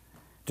census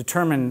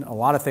determine a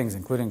lot of things,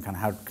 including kind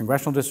of how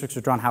congressional districts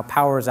are drawn, how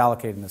power is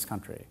allocated in this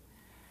country.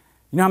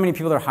 You know how many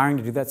people they're hiring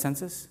to do that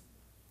census?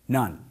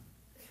 None.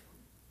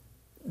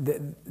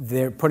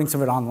 They're putting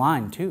some of it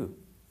online too.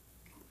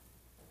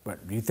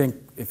 But do you think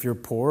if you're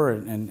poor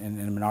and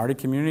in a minority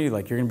community,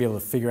 like you're going to be able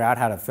to figure out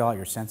how to fill out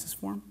your census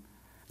form?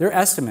 There are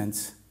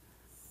estimates.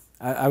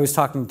 I was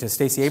talking to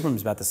Stacey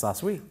Abrams about this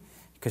last week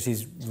because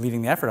she's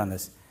leading the effort on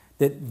this,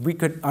 that we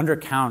could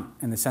undercount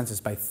in the census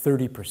by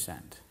 30%.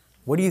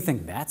 What do you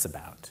think that's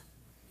about?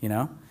 You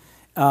know?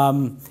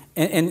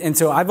 And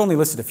so I've only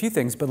listed a few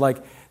things, but like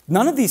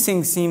none of these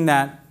things seem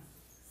that,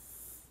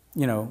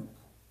 you know,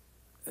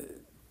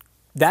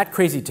 that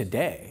crazy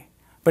today.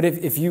 But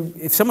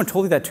if someone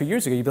told you that 2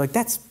 years ago, you'd be like,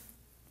 that's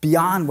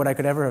beyond what I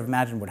could ever have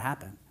imagined would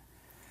happen.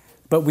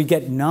 But we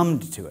get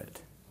numbed to it.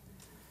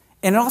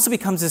 And it also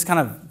becomes this kind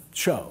of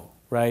show,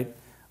 right?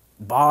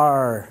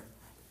 Barr,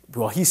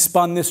 well, he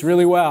spun this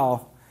really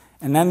well.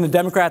 And then the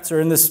Democrats are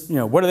in this, you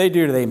know, what do?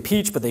 Do they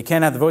impeach, but they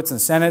can't have the votes in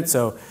the Senate?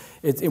 So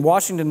in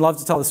Washington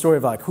loves to tell the story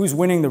of like who's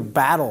winning the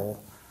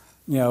battle,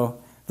 you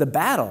know, the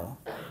battle.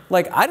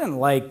 Like, I didn't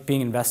like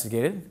being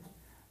investigated.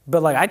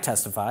 But like I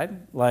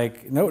testified,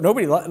 like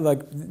nobody,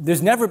 like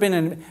there's never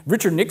been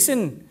Richard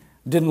Nixon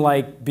didn't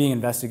like being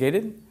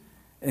investigated,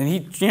 and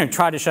he, you know,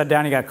 tried to shut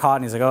down. He got caught,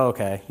 and he's like, oh,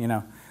 okay, you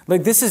know,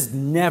 like this has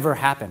never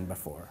happened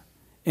before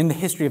in the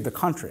history of the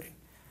country,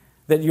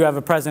 that you have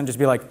a president just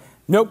be like,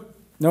 nope,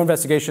 no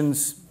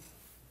investigations,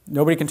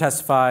 nobody can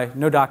testify,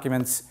 no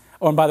documents.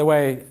 Oh, and by the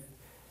way,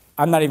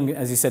 I'm not even,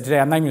 as he said today,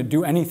 I'm not even going to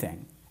do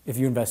anything if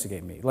you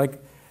investigate me.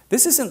 Like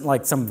this isn't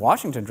like some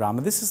Washington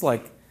drama. This is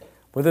like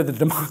whether the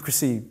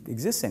democracy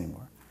exists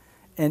anymore.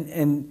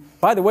 And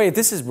by the way,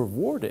 this is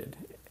rewarded.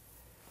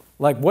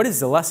 Like, what is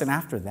the lesson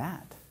after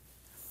that?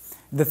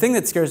 The thing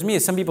that scares me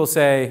is some people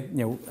say,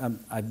 you know,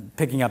 I'm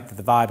picking up that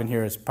the vibe in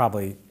here is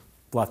probably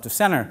left of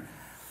center.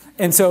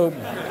 And so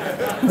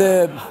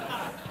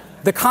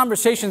the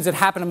conversations that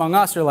happen among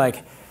us are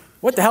like,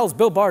 what the hell is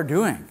Bill Barr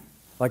doing?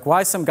 Like,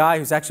 why is some guy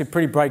who's actually a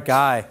pretty bright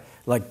guy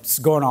like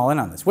going all in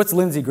on this? What's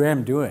Lindsey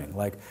Graham doing?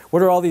 Like,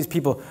 what are all these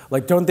people,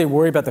 like, don't they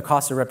worry about the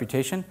cost of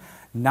reputation?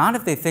 Not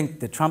if they think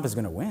that Trump is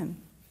going to win.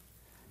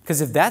 Because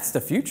if that's the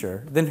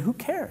future, then who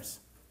cares,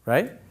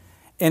 right?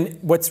 And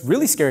what's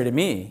really scary to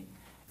me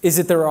is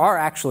that there are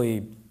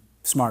actually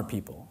smart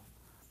people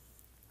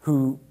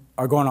who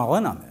are going all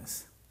in on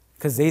this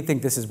because they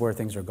think this is where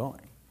things are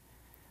going.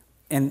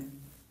 And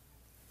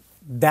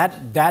that's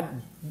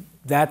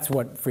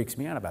what freaks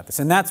me out about this.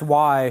 And that's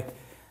why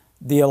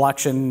the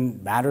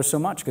election matters so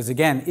much. Because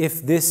again,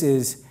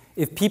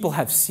 if people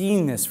have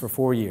seen this for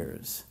 4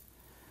 years,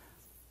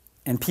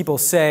 and people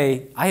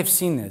say, I have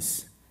seen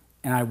this,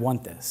 and I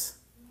want this,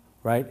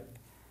 right?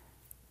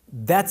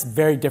 That's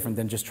very different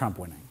than just Trump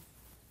winning.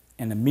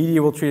 And the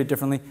media will treat it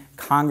differently.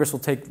 Congress will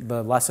take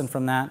the lesson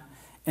from that.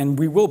 And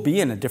we will be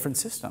in a different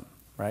system,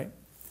 right?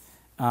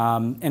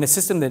 And a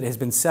system that has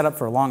been set up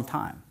for a long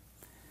time.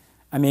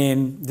 I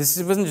mean,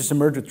 this wasn't just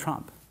emerged with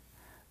Trump.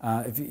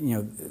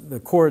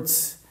 The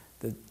courts,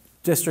 the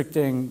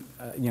districting,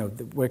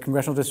 where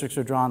congressional districts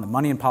are drawn, the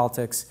money in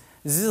politics,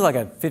 this is like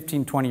a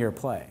 15, 20-year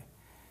play.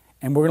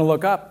 And we're going to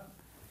look up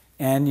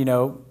and,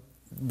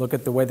 look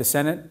at the way the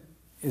Senate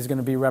is going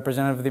to be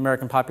representative of the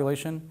American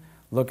population,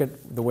 look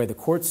at the way the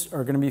courts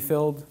are going to be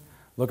filled,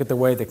 look at the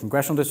way the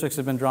congressional districts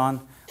have been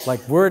drawn.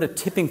 Like, we're at a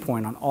tipping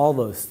point on all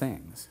those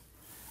things.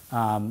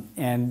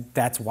 And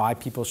that's why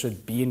people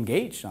should be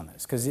engaged on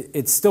this, because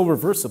it's still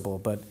reversible,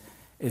 but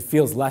it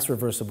feels less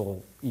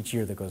reversible each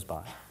year that goes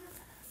by.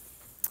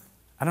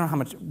 I don't know how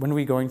much, when are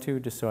we going to,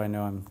 just so I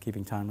know I'm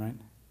keeping time, right?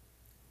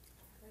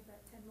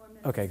 About 10 more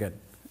minutes. Okay, good.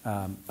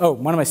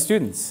 One of my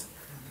students,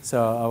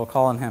 so I will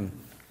call on him.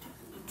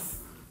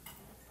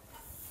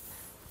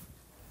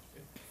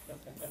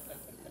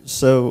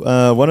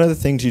 So one of the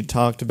things you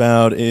talked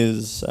about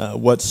is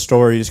what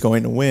story is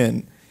going to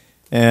win.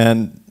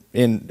 And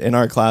in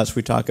our class,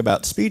 we talk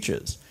about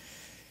speeches.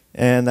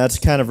 And that's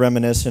kind of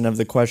reminiscent of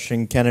the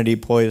question Kennedy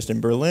posed in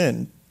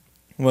Berlin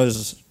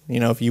was,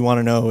 if you want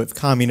to know if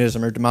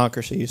communism or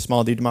democracy,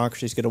 small d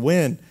democracy is going to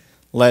win,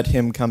 let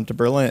him come to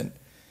Berlin.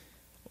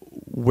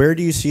 Where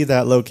do you see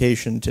that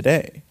location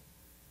today?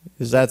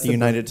 Is that the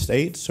United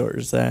States, or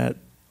is that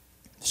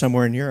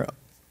somewhere in Europe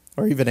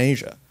or even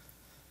Asia?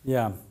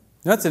 Yeah,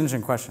 that's an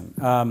interesting question.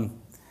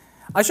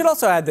 I should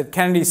also add that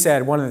Kennedy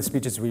said, one of the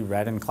speeches we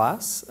read in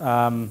class,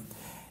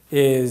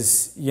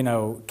 is,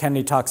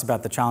 Kennedy talks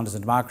about the challenges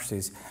of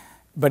democracies,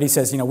 but he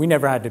says, we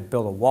never had to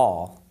build a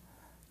wall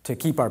to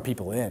keep our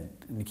people in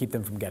and to keep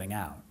them from getting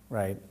out,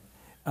 right?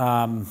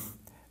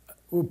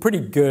 Pretty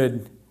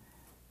good,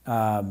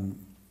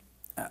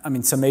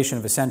 summation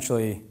of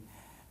essentially,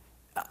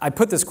 I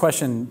put this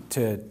question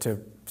to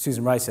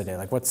Susan Rice today,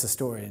 like, what's the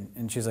story?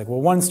 And she's like,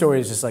 well, one story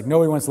is just like,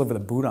 nobody wants to live with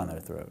a boot on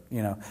their throat,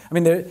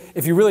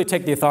 if you really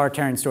take the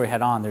authoritarian story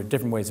head on, there are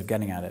different ways of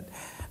getting at it.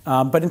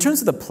 But in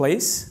terms of the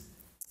place,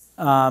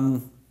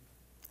 the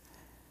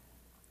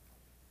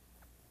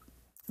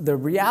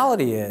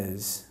reality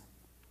is,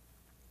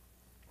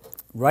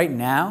 right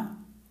now,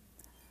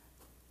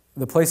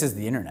 the place is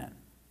the internet.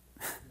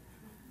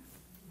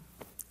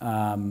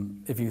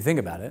 If you think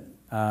about it,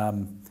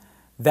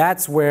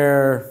 that's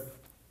where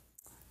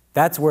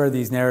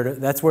these narratives,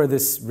 that's where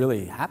this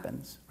really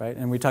happens, right?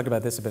 And we talked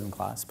about this a bit in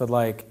class, but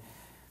like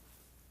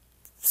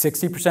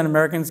 60% of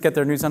Americans get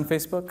their news on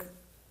Facebook.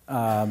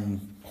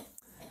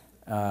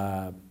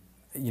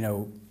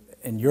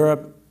 In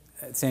Europe,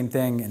 same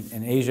thing.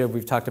 In Asia,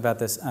 we've talked about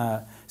this.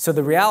 So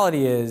the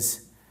reality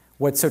is,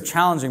 what's so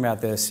challenging about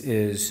this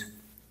is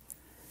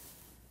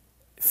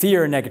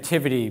fear and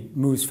negativity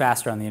moves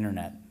faster on the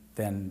internet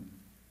than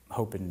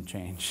hope and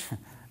change.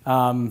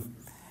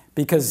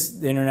 Because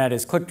the internet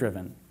is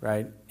click-driven,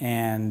 right?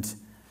 And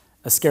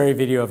a scary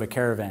video of a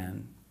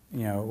caravan,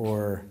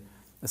 or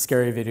a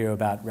scary video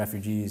about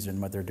refugees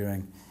and what they're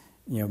doing,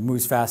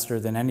 moves faster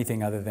than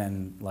anything other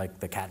than like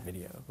the cat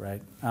video,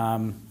 right?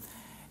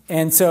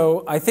 And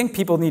so I think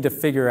people need to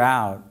figure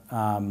out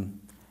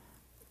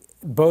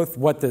both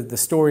what the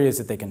story is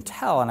that they can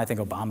tell, and I think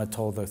Obama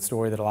told the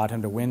story that allowed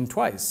him to win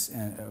twice,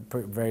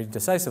 very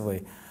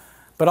decisively,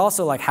 but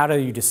also like how do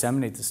you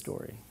disseminate the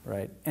story,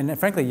 right? And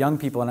frankly, young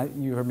people,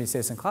 and you heard me say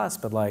this in class,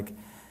 but like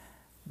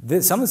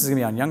some of this is going to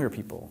be on younger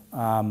people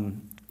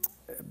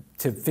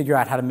to figure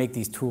out how to make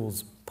these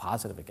tools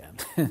positive again.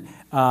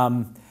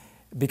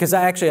 Because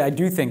I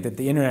do think that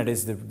the internet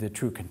is the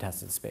true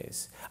contested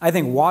space. I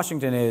think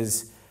Washington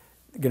is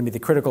going to be the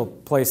critical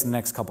place in the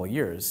next couple of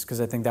years,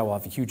 because I think that will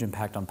have a huge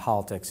impact on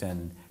politics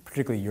in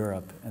particularly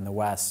Europe and the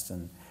West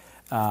and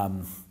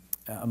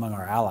among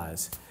our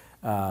allies.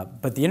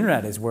 But the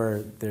internet is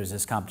where there's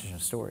this competition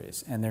of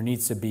stories, and there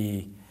needs to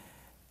be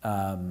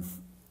a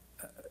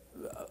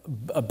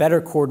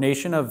better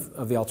coordination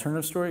of the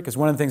alternative story, because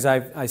one of the things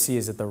I see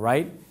is that the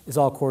right is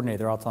all coordinated,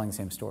 they're all telling the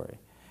same story.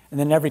 And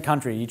then in every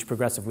country, each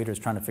progressive leader is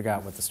trying to figure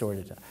out what the story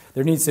to tell.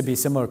 There needs to be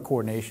similar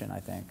coordination, I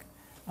think,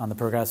 on the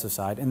progressive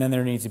side, and then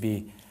there needs to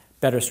be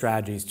better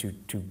strategies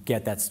to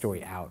get that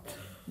story out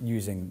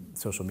using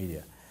social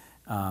media.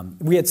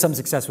 We had some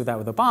success with that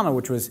with Obama,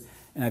 which was,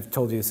 and I've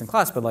told you this in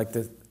class, but like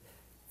to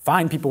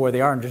find people where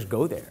they are and just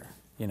go there,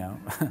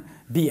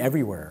 be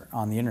everywhere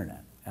on the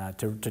internet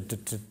to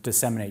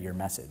disseminate your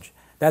message.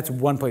 That's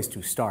one place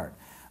to start.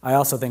 I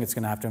also think it's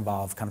going to have to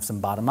involve kind of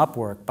some bottom-up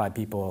work by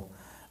people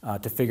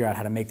to figure out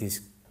how to make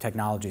these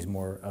technologies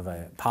more of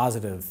a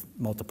positive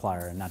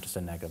multiplier and not just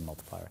a negative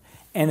multiplier.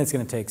 And it's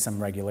going to take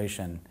some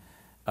regulation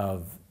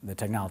of the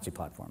technology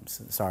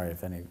platforms. Sorry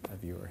if any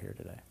of you are here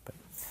today. But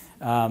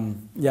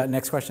yeah,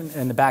 next question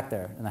in the back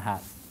there, in the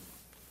hat.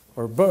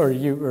 or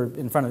you, or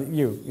in front of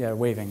you, yeah,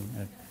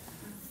 waving.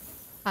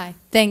 Hi,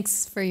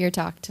 thanks for your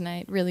talk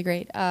tonight, really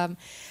great.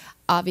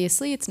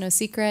 Obviously, it's no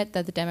secret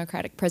that the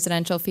Democratic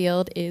presidential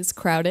field is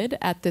crowded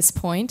at this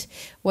point.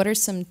 What are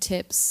some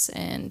tips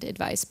and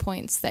advice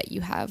points that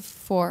you have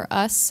for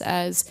us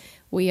as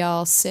we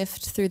all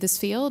sift through this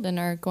field and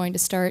are going to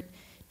start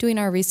doing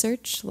our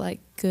research like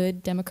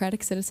good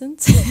democratic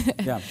citizens,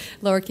 Yeah.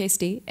 lowercase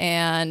d,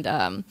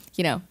 and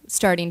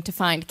starting to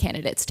find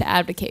candidates to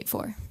advocate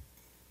for?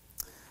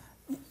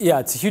 Yeah,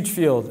 it's a huge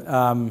field,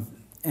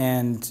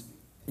 and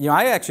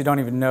I actually don't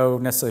even know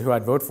necessarily who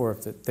I'd vote for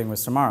if the thing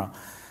was tomorrow.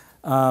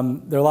 There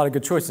are a lot of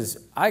good choices.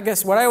 I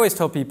guess what I always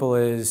tell people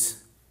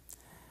is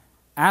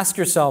ask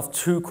yourself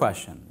two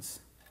questions.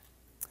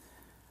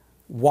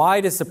 Why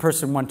does the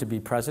person want to be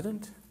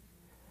president?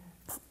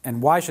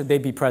 And why should they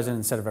be president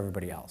instead of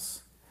everybody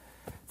else?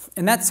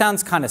 And that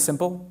sounds kind of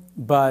simple,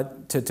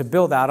 but to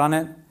build out on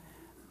it,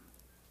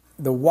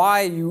 the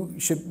why you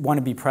should want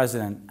to be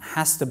president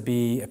has to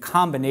be a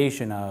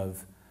combination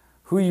of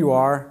who you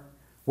are,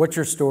 what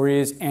your story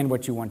is, and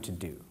what you want to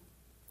do.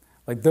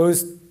 Like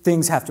those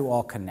things have to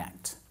all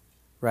connect,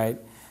 right?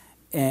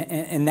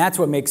 And that's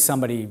what makes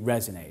somebody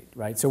resonate,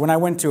 right? So when I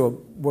went to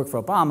work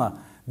for Obama,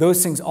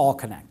 those things all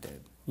connected.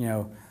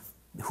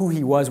 Who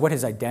he was, what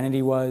his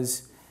identity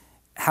was,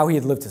 how he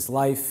had lived his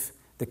life,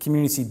 the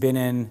communities he'd been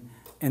in,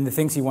 and the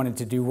things he wanted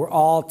to do were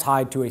all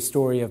tied to a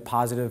story of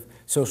positive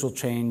social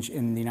change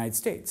in the United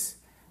States,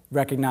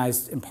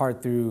 recognized in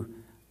part through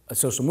a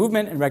social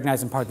movement and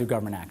recognized in part through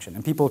government action.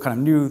 And people kind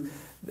of knew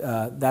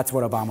that's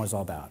what Obama was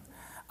all about.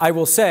 I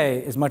will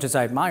say, as much as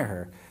I admire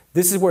her,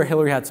 this is where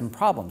Hillary had some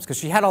problems, because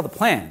she had all the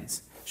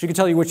plans. She could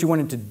tell you what she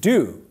wanted to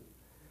do,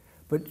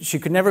 but she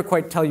could never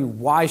quite tell you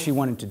why she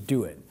wanted to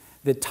do it,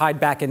 that tied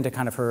back into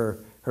kind of her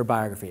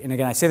biography. And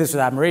again, I say this with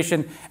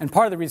admiration, and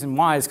part of the reason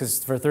why is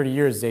because for 30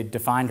 years they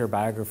defined her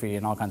biography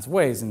in all kinds of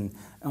ways, and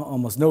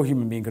almost no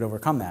human being could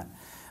overcome that.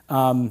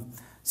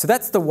 So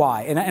that's the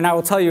why. And I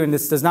will tell you, and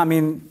this does not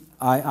mean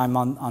I'm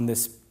on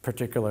this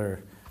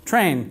particular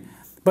train,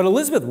 but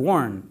Elizabeth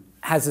Warren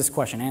has this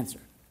question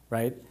answered,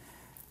 right?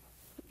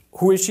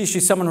 Who is she?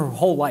 She's someone who her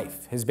whole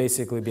life has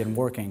basically been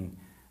working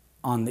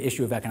on the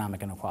issue of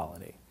economic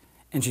inequality.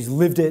 And she's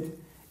lived it,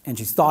 and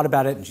she's thought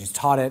about it, and she's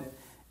taught it,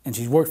 and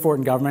she's worked for it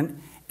in government.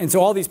 And so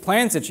all these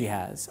plans that she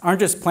has aren't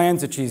just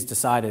plans that she's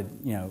decided,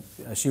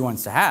 she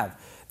wants to have.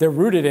 They're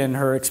rooted in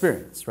her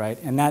experience, right?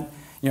 And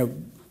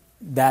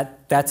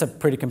that's a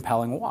pretty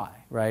compelling why,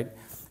 right?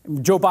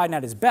 Joe Biden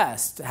at his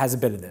best has a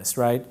bit of this,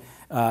 right?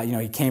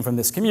 He came from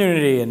this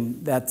community,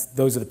 and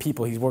those are the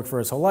people he's worked for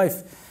his whole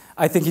life.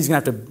 I think he's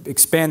going to have to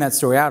expand that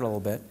story out a little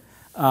bit.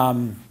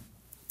 And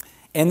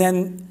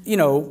then,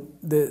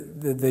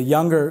 the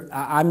younger,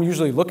 I'm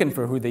usually looking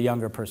for who the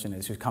younger person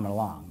is who's coming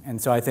along. And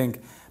so I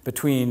think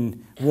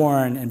between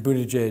Warren and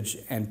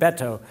Buttigieg and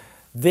Beto,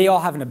 they all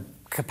have a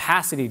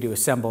capacity to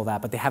assemble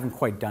that, but they haven't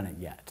quite done it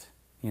yet,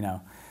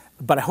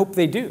 But I hope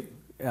they do.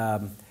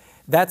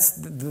 That's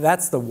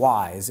the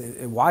whys.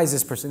 Why is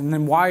this person? And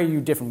then why are you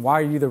different? Why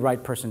are you the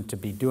right person to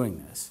be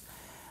doing this?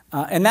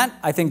 And that,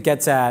 I think,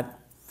 gets at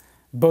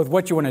both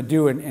what you want to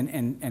do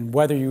and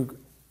whether you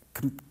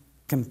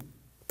can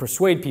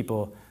persuade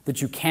people that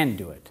you can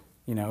do it.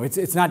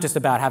 It's not just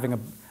about having a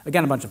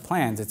bunch of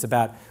plans. It's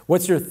about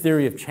what's your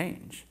theory of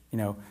change.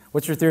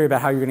 What's your theory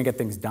about how you're going to get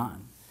things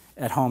done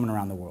at home and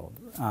around the world.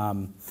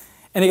 And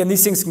again,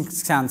 these things can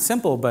sound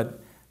simple,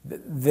 but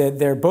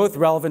they're both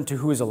relevant to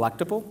who is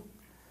electable.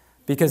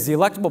 Because the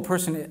electable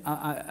person,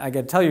 I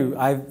got to tell you,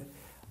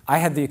 I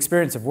had the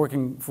experience of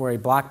working for a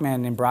black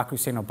man named Barack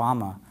Hussein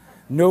Obama.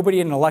 Nobody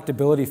in an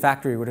electability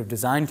factory would have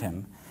designed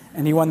him.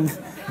 And he won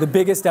the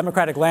biggest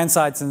Democratic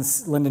landslide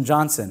since Lyndon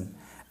Johnson.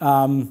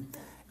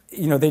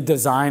 They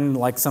designed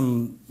like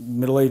some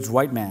middle-aged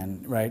white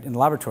man, right, in the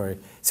laboratory.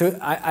 So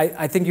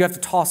I think you have to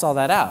toss all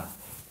that out.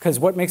 Because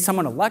what makes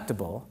someone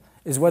electable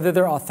is whether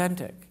they're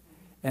authentic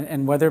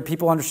and whether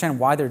people understand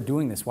why they're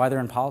doing this, why they're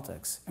in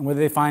politics, and whether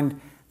they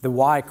find the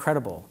why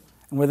credible,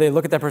 and where they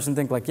look at that person and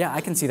think like, yeah,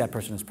 I can see that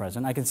person as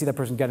president. I can see that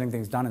person getting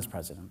things done as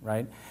president,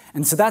 right?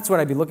 And so that's what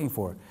I'd be looking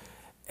for.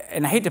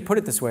 And I hate to put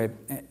it this way,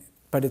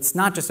 but it's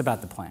not just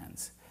about the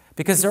plans,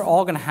 because they're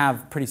all going to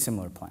have pretty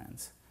similar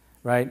plans,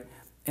 right?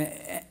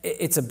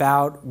 It's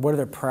about what are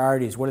their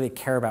priorities, what do they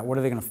care about, what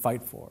are they going to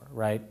fight for,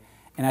 right?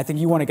 And I think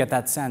you want to get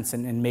that sense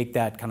and make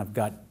that kind of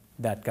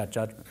gut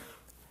judgment.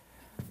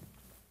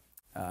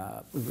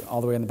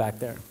 All the way in the back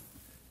there.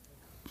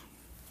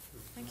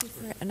 Thank you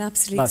for an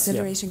absolutely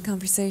exhilarating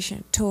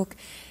talk.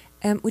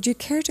 Would you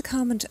care to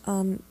comment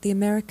on the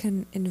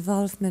American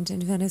involvement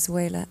in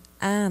Venezuela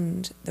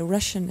and the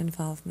Russian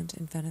involvement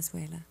in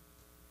Venezuela?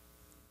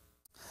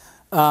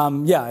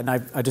 And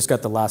I just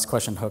got the last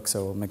question hooked,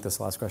 so we'll make this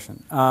the last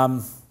question.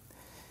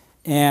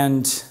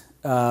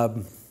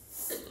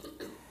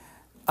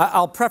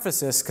 I'll preface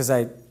this because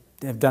I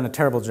have done a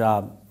terrible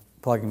job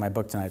plugging my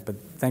book tonight, but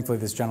thankfully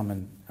this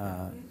gentleman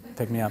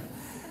picked me up.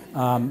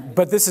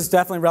 But this is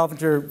definitely relevant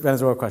to your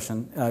Venezuela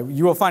question.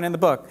 You will find in the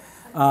book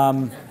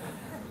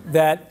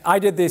that I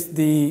did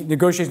the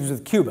negotiations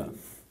with Cuba.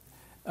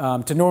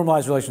 to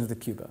normalize relations with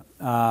Cuba.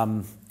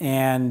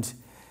 And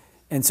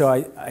so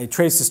I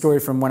traced the story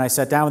from when I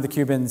sat down with the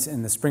Cubans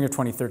in the spring of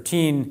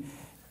 2013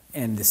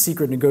 and the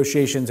secret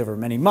negotiations over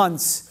many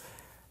months,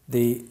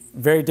 the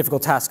very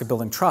difficult task of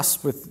building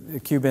trust with the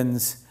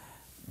Cubans,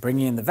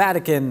 bringing in the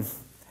Vatican,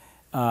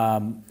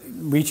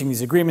 reaching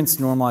these agreements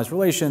to normalize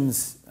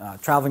relations,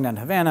 traveling down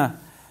to Havana.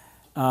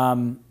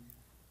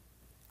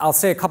 I'll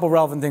say a couple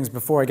relevant things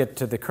before I get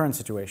to the current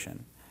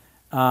situation.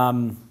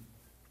 One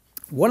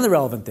of the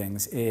relevant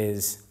things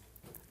is,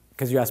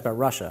 because you asked about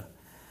Russia,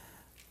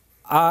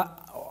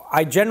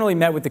 I generally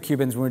met with the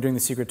Cubans when we were doing the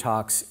secret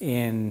talks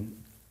in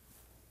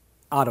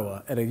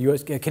Ottawa at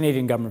a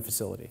Canadian government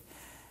facility.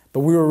 But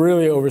we were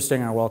really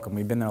overstaying our welcome.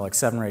 We'd been there like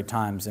 7 or 8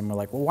 times, and we're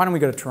like, well, why don't we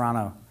go to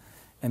Toronto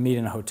and meet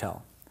in a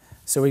hotel?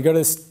 So we go to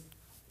this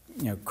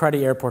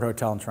cruddy airport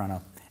hotel in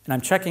Toronto, and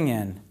I'm checking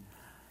in,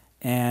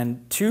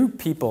 and 2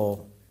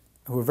 people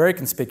who were very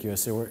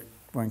conspicuous,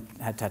 they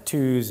had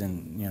tattoos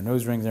and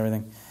nose rings and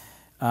everything,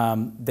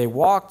 they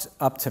walked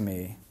up to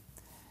me,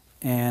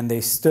 and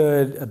they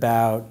stood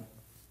about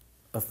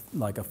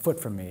like a foot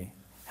from me,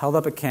 held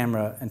up a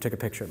camera and took a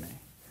picture of me,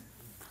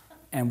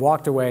 and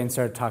walked away and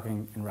started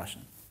talking in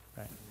Russian.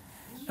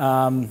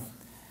 Right?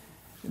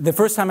 The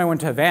first time I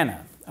went to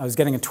Havana, I was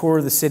getting a tour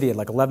of the city at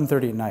like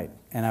 11:30 at night,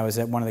 and I was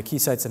at one of the key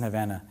sites in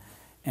Havana,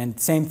 and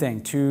same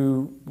thing,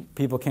 2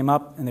 people came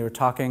up and they were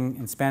talking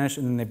in Spanish,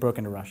 and then they broke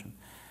into Russian.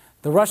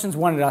 The Russians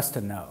wanted us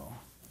to know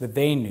that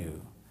they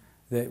knew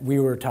that we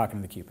were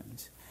talking to the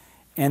Cubans.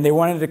 And they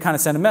wanted to kind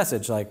of send a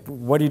message like,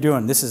 what are you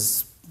doing? This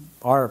is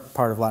our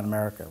part of Latin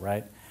America,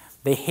 right?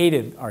 They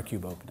hated our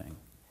Cuba opening.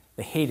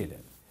 They hated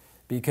it.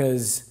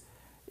 Because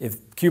if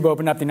Cuba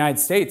opened up the United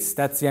States,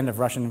 that's the end of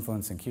Russian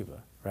influence in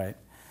Cuba, right?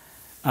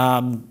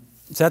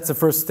 So that's the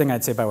first thing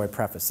I'd say by way of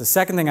preface. The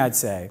second thing I'd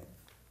say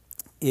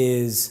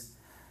is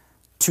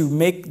to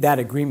make that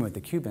agreement with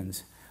the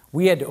Cubans,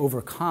 we had to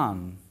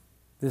overcome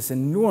this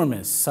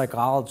enormous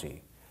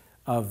psychology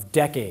of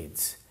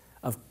decades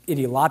of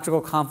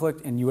ideological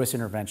conflict and U.S.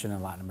 intervention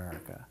in Latin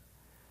America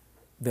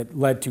that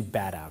led to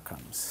bad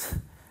outcomes.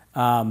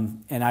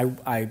 And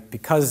I,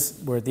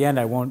 because we're at the end,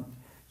 I won't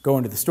go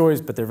into the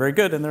stories, but they're very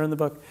good and they're in the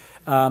book.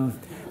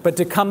 But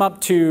to come up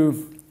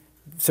to,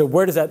 so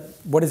what does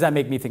that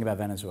make me think about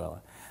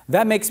Venezuela?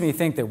 That makes me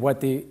think that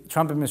what the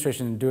Trump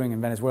administration is doing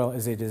in Venezuela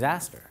is a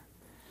disaster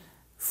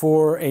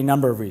for a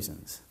number of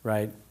reasons,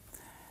 right?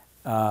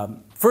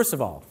 First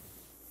of all,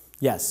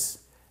 yes,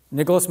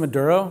 Nicolas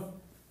Maduro,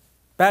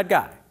 bad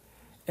guy.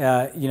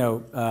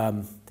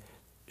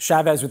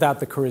 Chavez without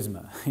the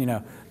charisma.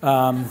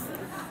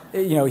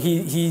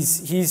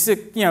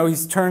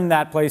 He's turned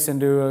that place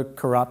into a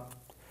corrupt,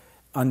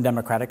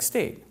 undemocratic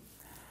state.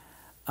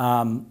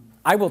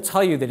 I will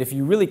tell you that if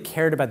you really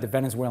cared about the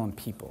Venezuelan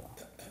people,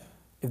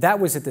 if that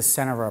was at the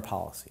center of our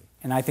policy,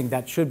 and I think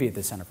that should be at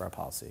the center of our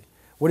policy,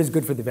 what is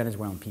good for the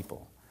Venezuelan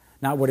people,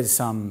 not what is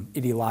some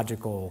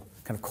ideological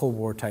kind of Cold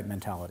War type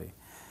mentality,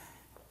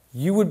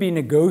 you would be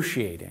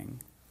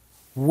negotiating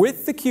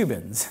with the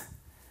Cubans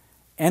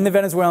and the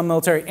Venezuelan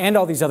military and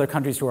all these other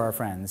countries who are our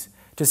friends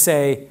to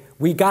say,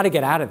 we got to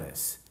get out of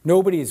this.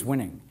 Nobody is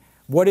winning.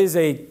 What is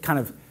a kind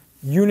of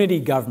unity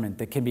government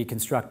that can be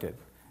constructed,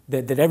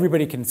 that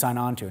everybody can sign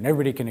on to and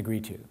everybody can agree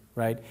to,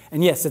 right?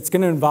 And yes, it's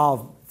going to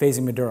involve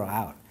phasing Maduro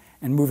out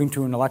and moving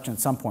to an election at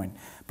some point.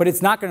 But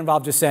it's not going to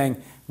involve just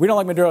saying, we don't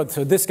like Maduro,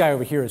 so this guy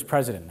over here is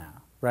president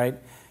now, right?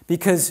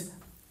 Because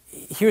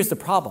here's the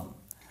problem.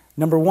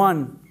 Number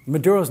one,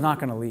 Maduro's not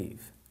going to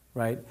leave,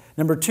 right?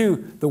 Number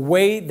two, the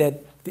way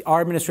that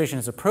our administration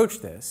has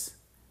approached this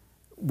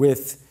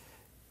with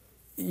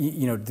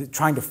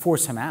trying to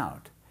force him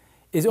out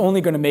is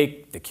only going to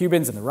make the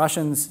Cubans and the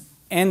Russians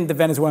and the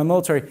Venezuelan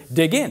military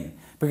dig in,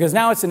 because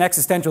now it's an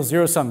existential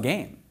zero-sum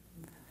game.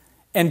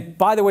 And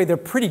by the way, they're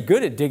pretty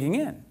good at digging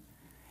in.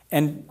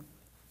 And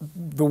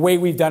the way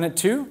we've done it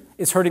too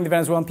is hurting the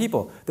Venezuelan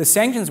people. The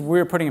sanctions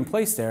we're putting in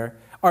place there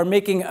are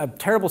making a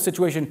terrible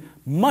situation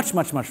much,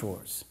 much, much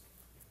worse.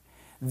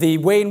 The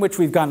way in which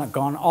we've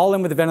gone all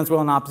in with the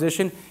Venezuelan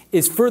opposition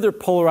is further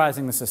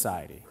polarizing the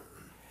society.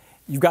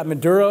 You've got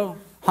Maduro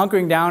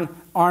hunkering down,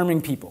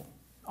 arming people,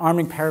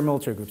 arming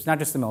paramilitary groups, not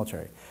just the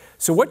military.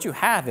 So what you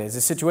have is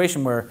a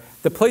situation where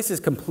the place is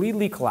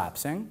completely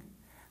collapsing,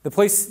 the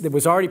place that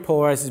was already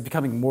polarized is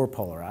becoming more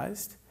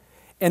polarized,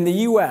 and the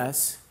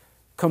U.S.,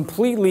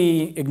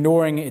 completely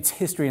ignoring its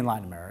history in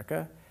Latin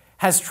America,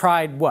 has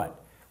tried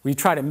what? We've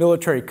tried a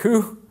military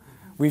coup,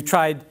 we've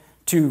tried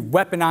to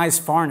weaponize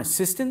foreign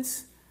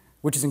assistance,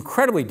 which is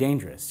incredibly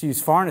dangerous. To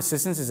use foreign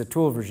assistance as a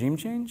tool of regime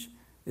change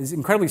is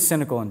incredibly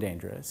cynical and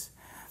dangerous.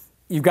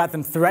 You've got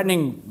them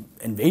threatening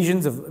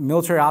invasions of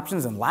military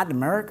options in Latin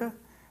America.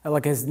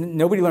 Like, has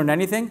nobody learned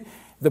anything?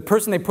 The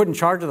person they put in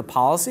charge of the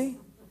policy,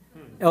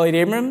 Elliot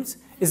Abrams,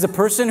 is the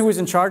person who was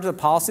in charge of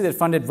the policy that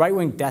funded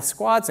right-wing death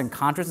squads and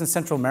Contras in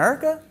Central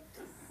America?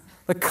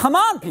 Like, come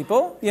on,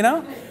 people,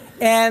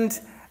 And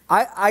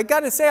I got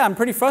to say, I'm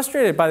pretty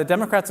frustrated by the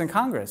Democrats in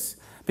Congress,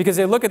 because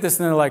they look at this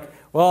and they're like,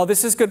 well,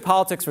 this is good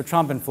politics for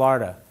Trump in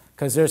Florida,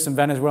 because there's some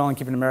Venezuelan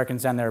keeping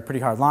Americans down there a pretty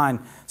hard line.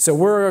 So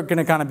we're going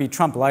to kind of be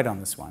Trump light on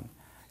this one.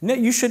 No,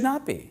 you should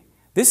not be.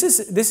 This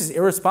is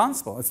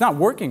irresponsible. It's not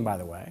working, by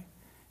the way.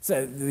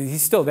 So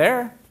he's still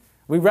there.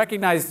 We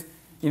recognized,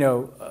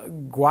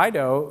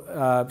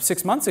 Guaido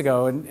 6 months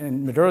ago,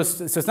 and Maduro's.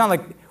 So it's not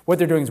like what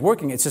they're doing is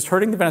working. It's just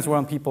hurting the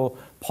Venezuelan people,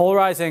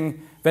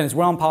 polarizing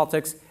Venezuelan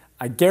politics.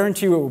 I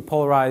guarantee you it will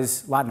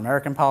polarize Latin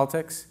American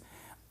politics.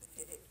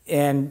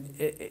 And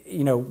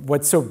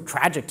what's so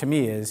tragic to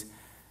me is,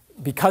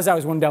 because I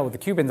was one who dealt with the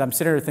Cubans, I'm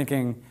sitting here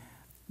thinking,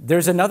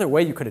 there's another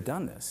way you could have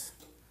done this.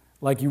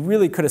 Like, you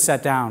really could have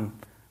sat down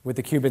with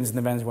the Cubans and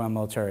the Venezuelan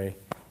military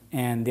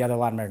and the other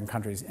Latin American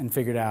countries and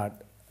figured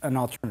out an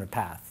alternative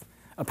path.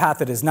 A path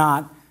that is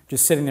not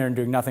just sitting there and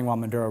doing nothing while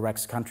Maduro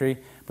wrecks the country,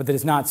 but that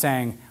is not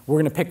saying, we're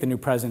going to pick the new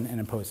president and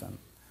impose them.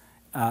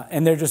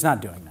 And they're just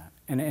not doing that.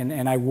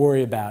 And I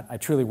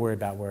truly worry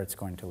about where it's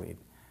going to lead.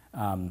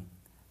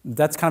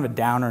 That's kind of a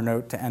downer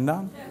note to end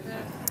on.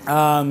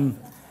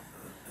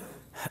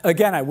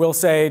 Again, I will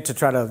say, to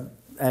try to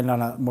end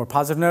on a more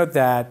positive note,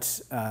 that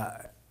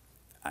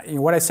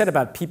what I said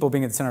about people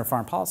being at the center of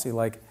foreign policy,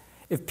 like,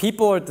 if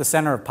people are at the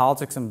center of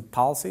politics and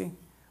policy,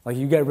 like,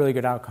 you get really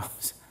good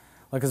outcomes.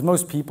 Like, because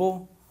most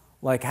people,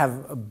 like, have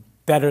a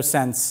better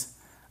sense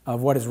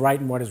of what is right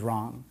and what is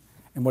wrong,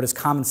 and what is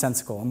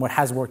commonsensical, and what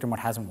has worked and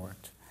what hasn't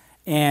worked.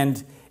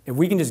 And if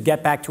we can just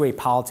get back to a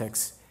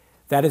politics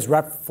that is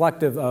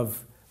reflective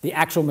of the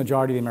actual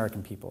majority of the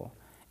American people,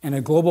 and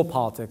a global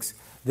politics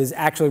that is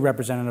actually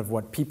representative of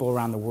what people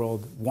around the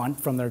world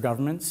want from their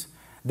governments,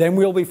 then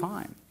we'll be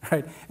fine,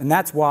 right? And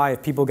that's why,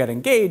 if people get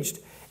engaged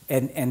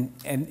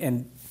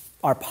and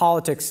our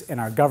politics and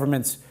our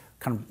governments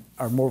kind of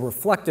are more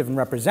reflective and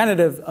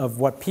representative of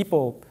what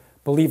people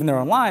believe in their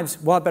own lives,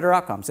 we'll have better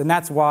outcomes. And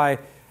that's why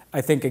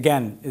I think,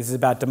 again, this is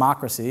about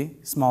democracy,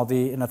 small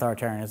d, and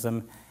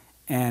authoritarianism.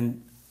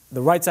 And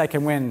the right side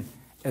can win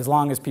as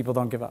long as people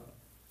don't give up.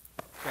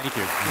 Thank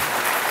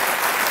you.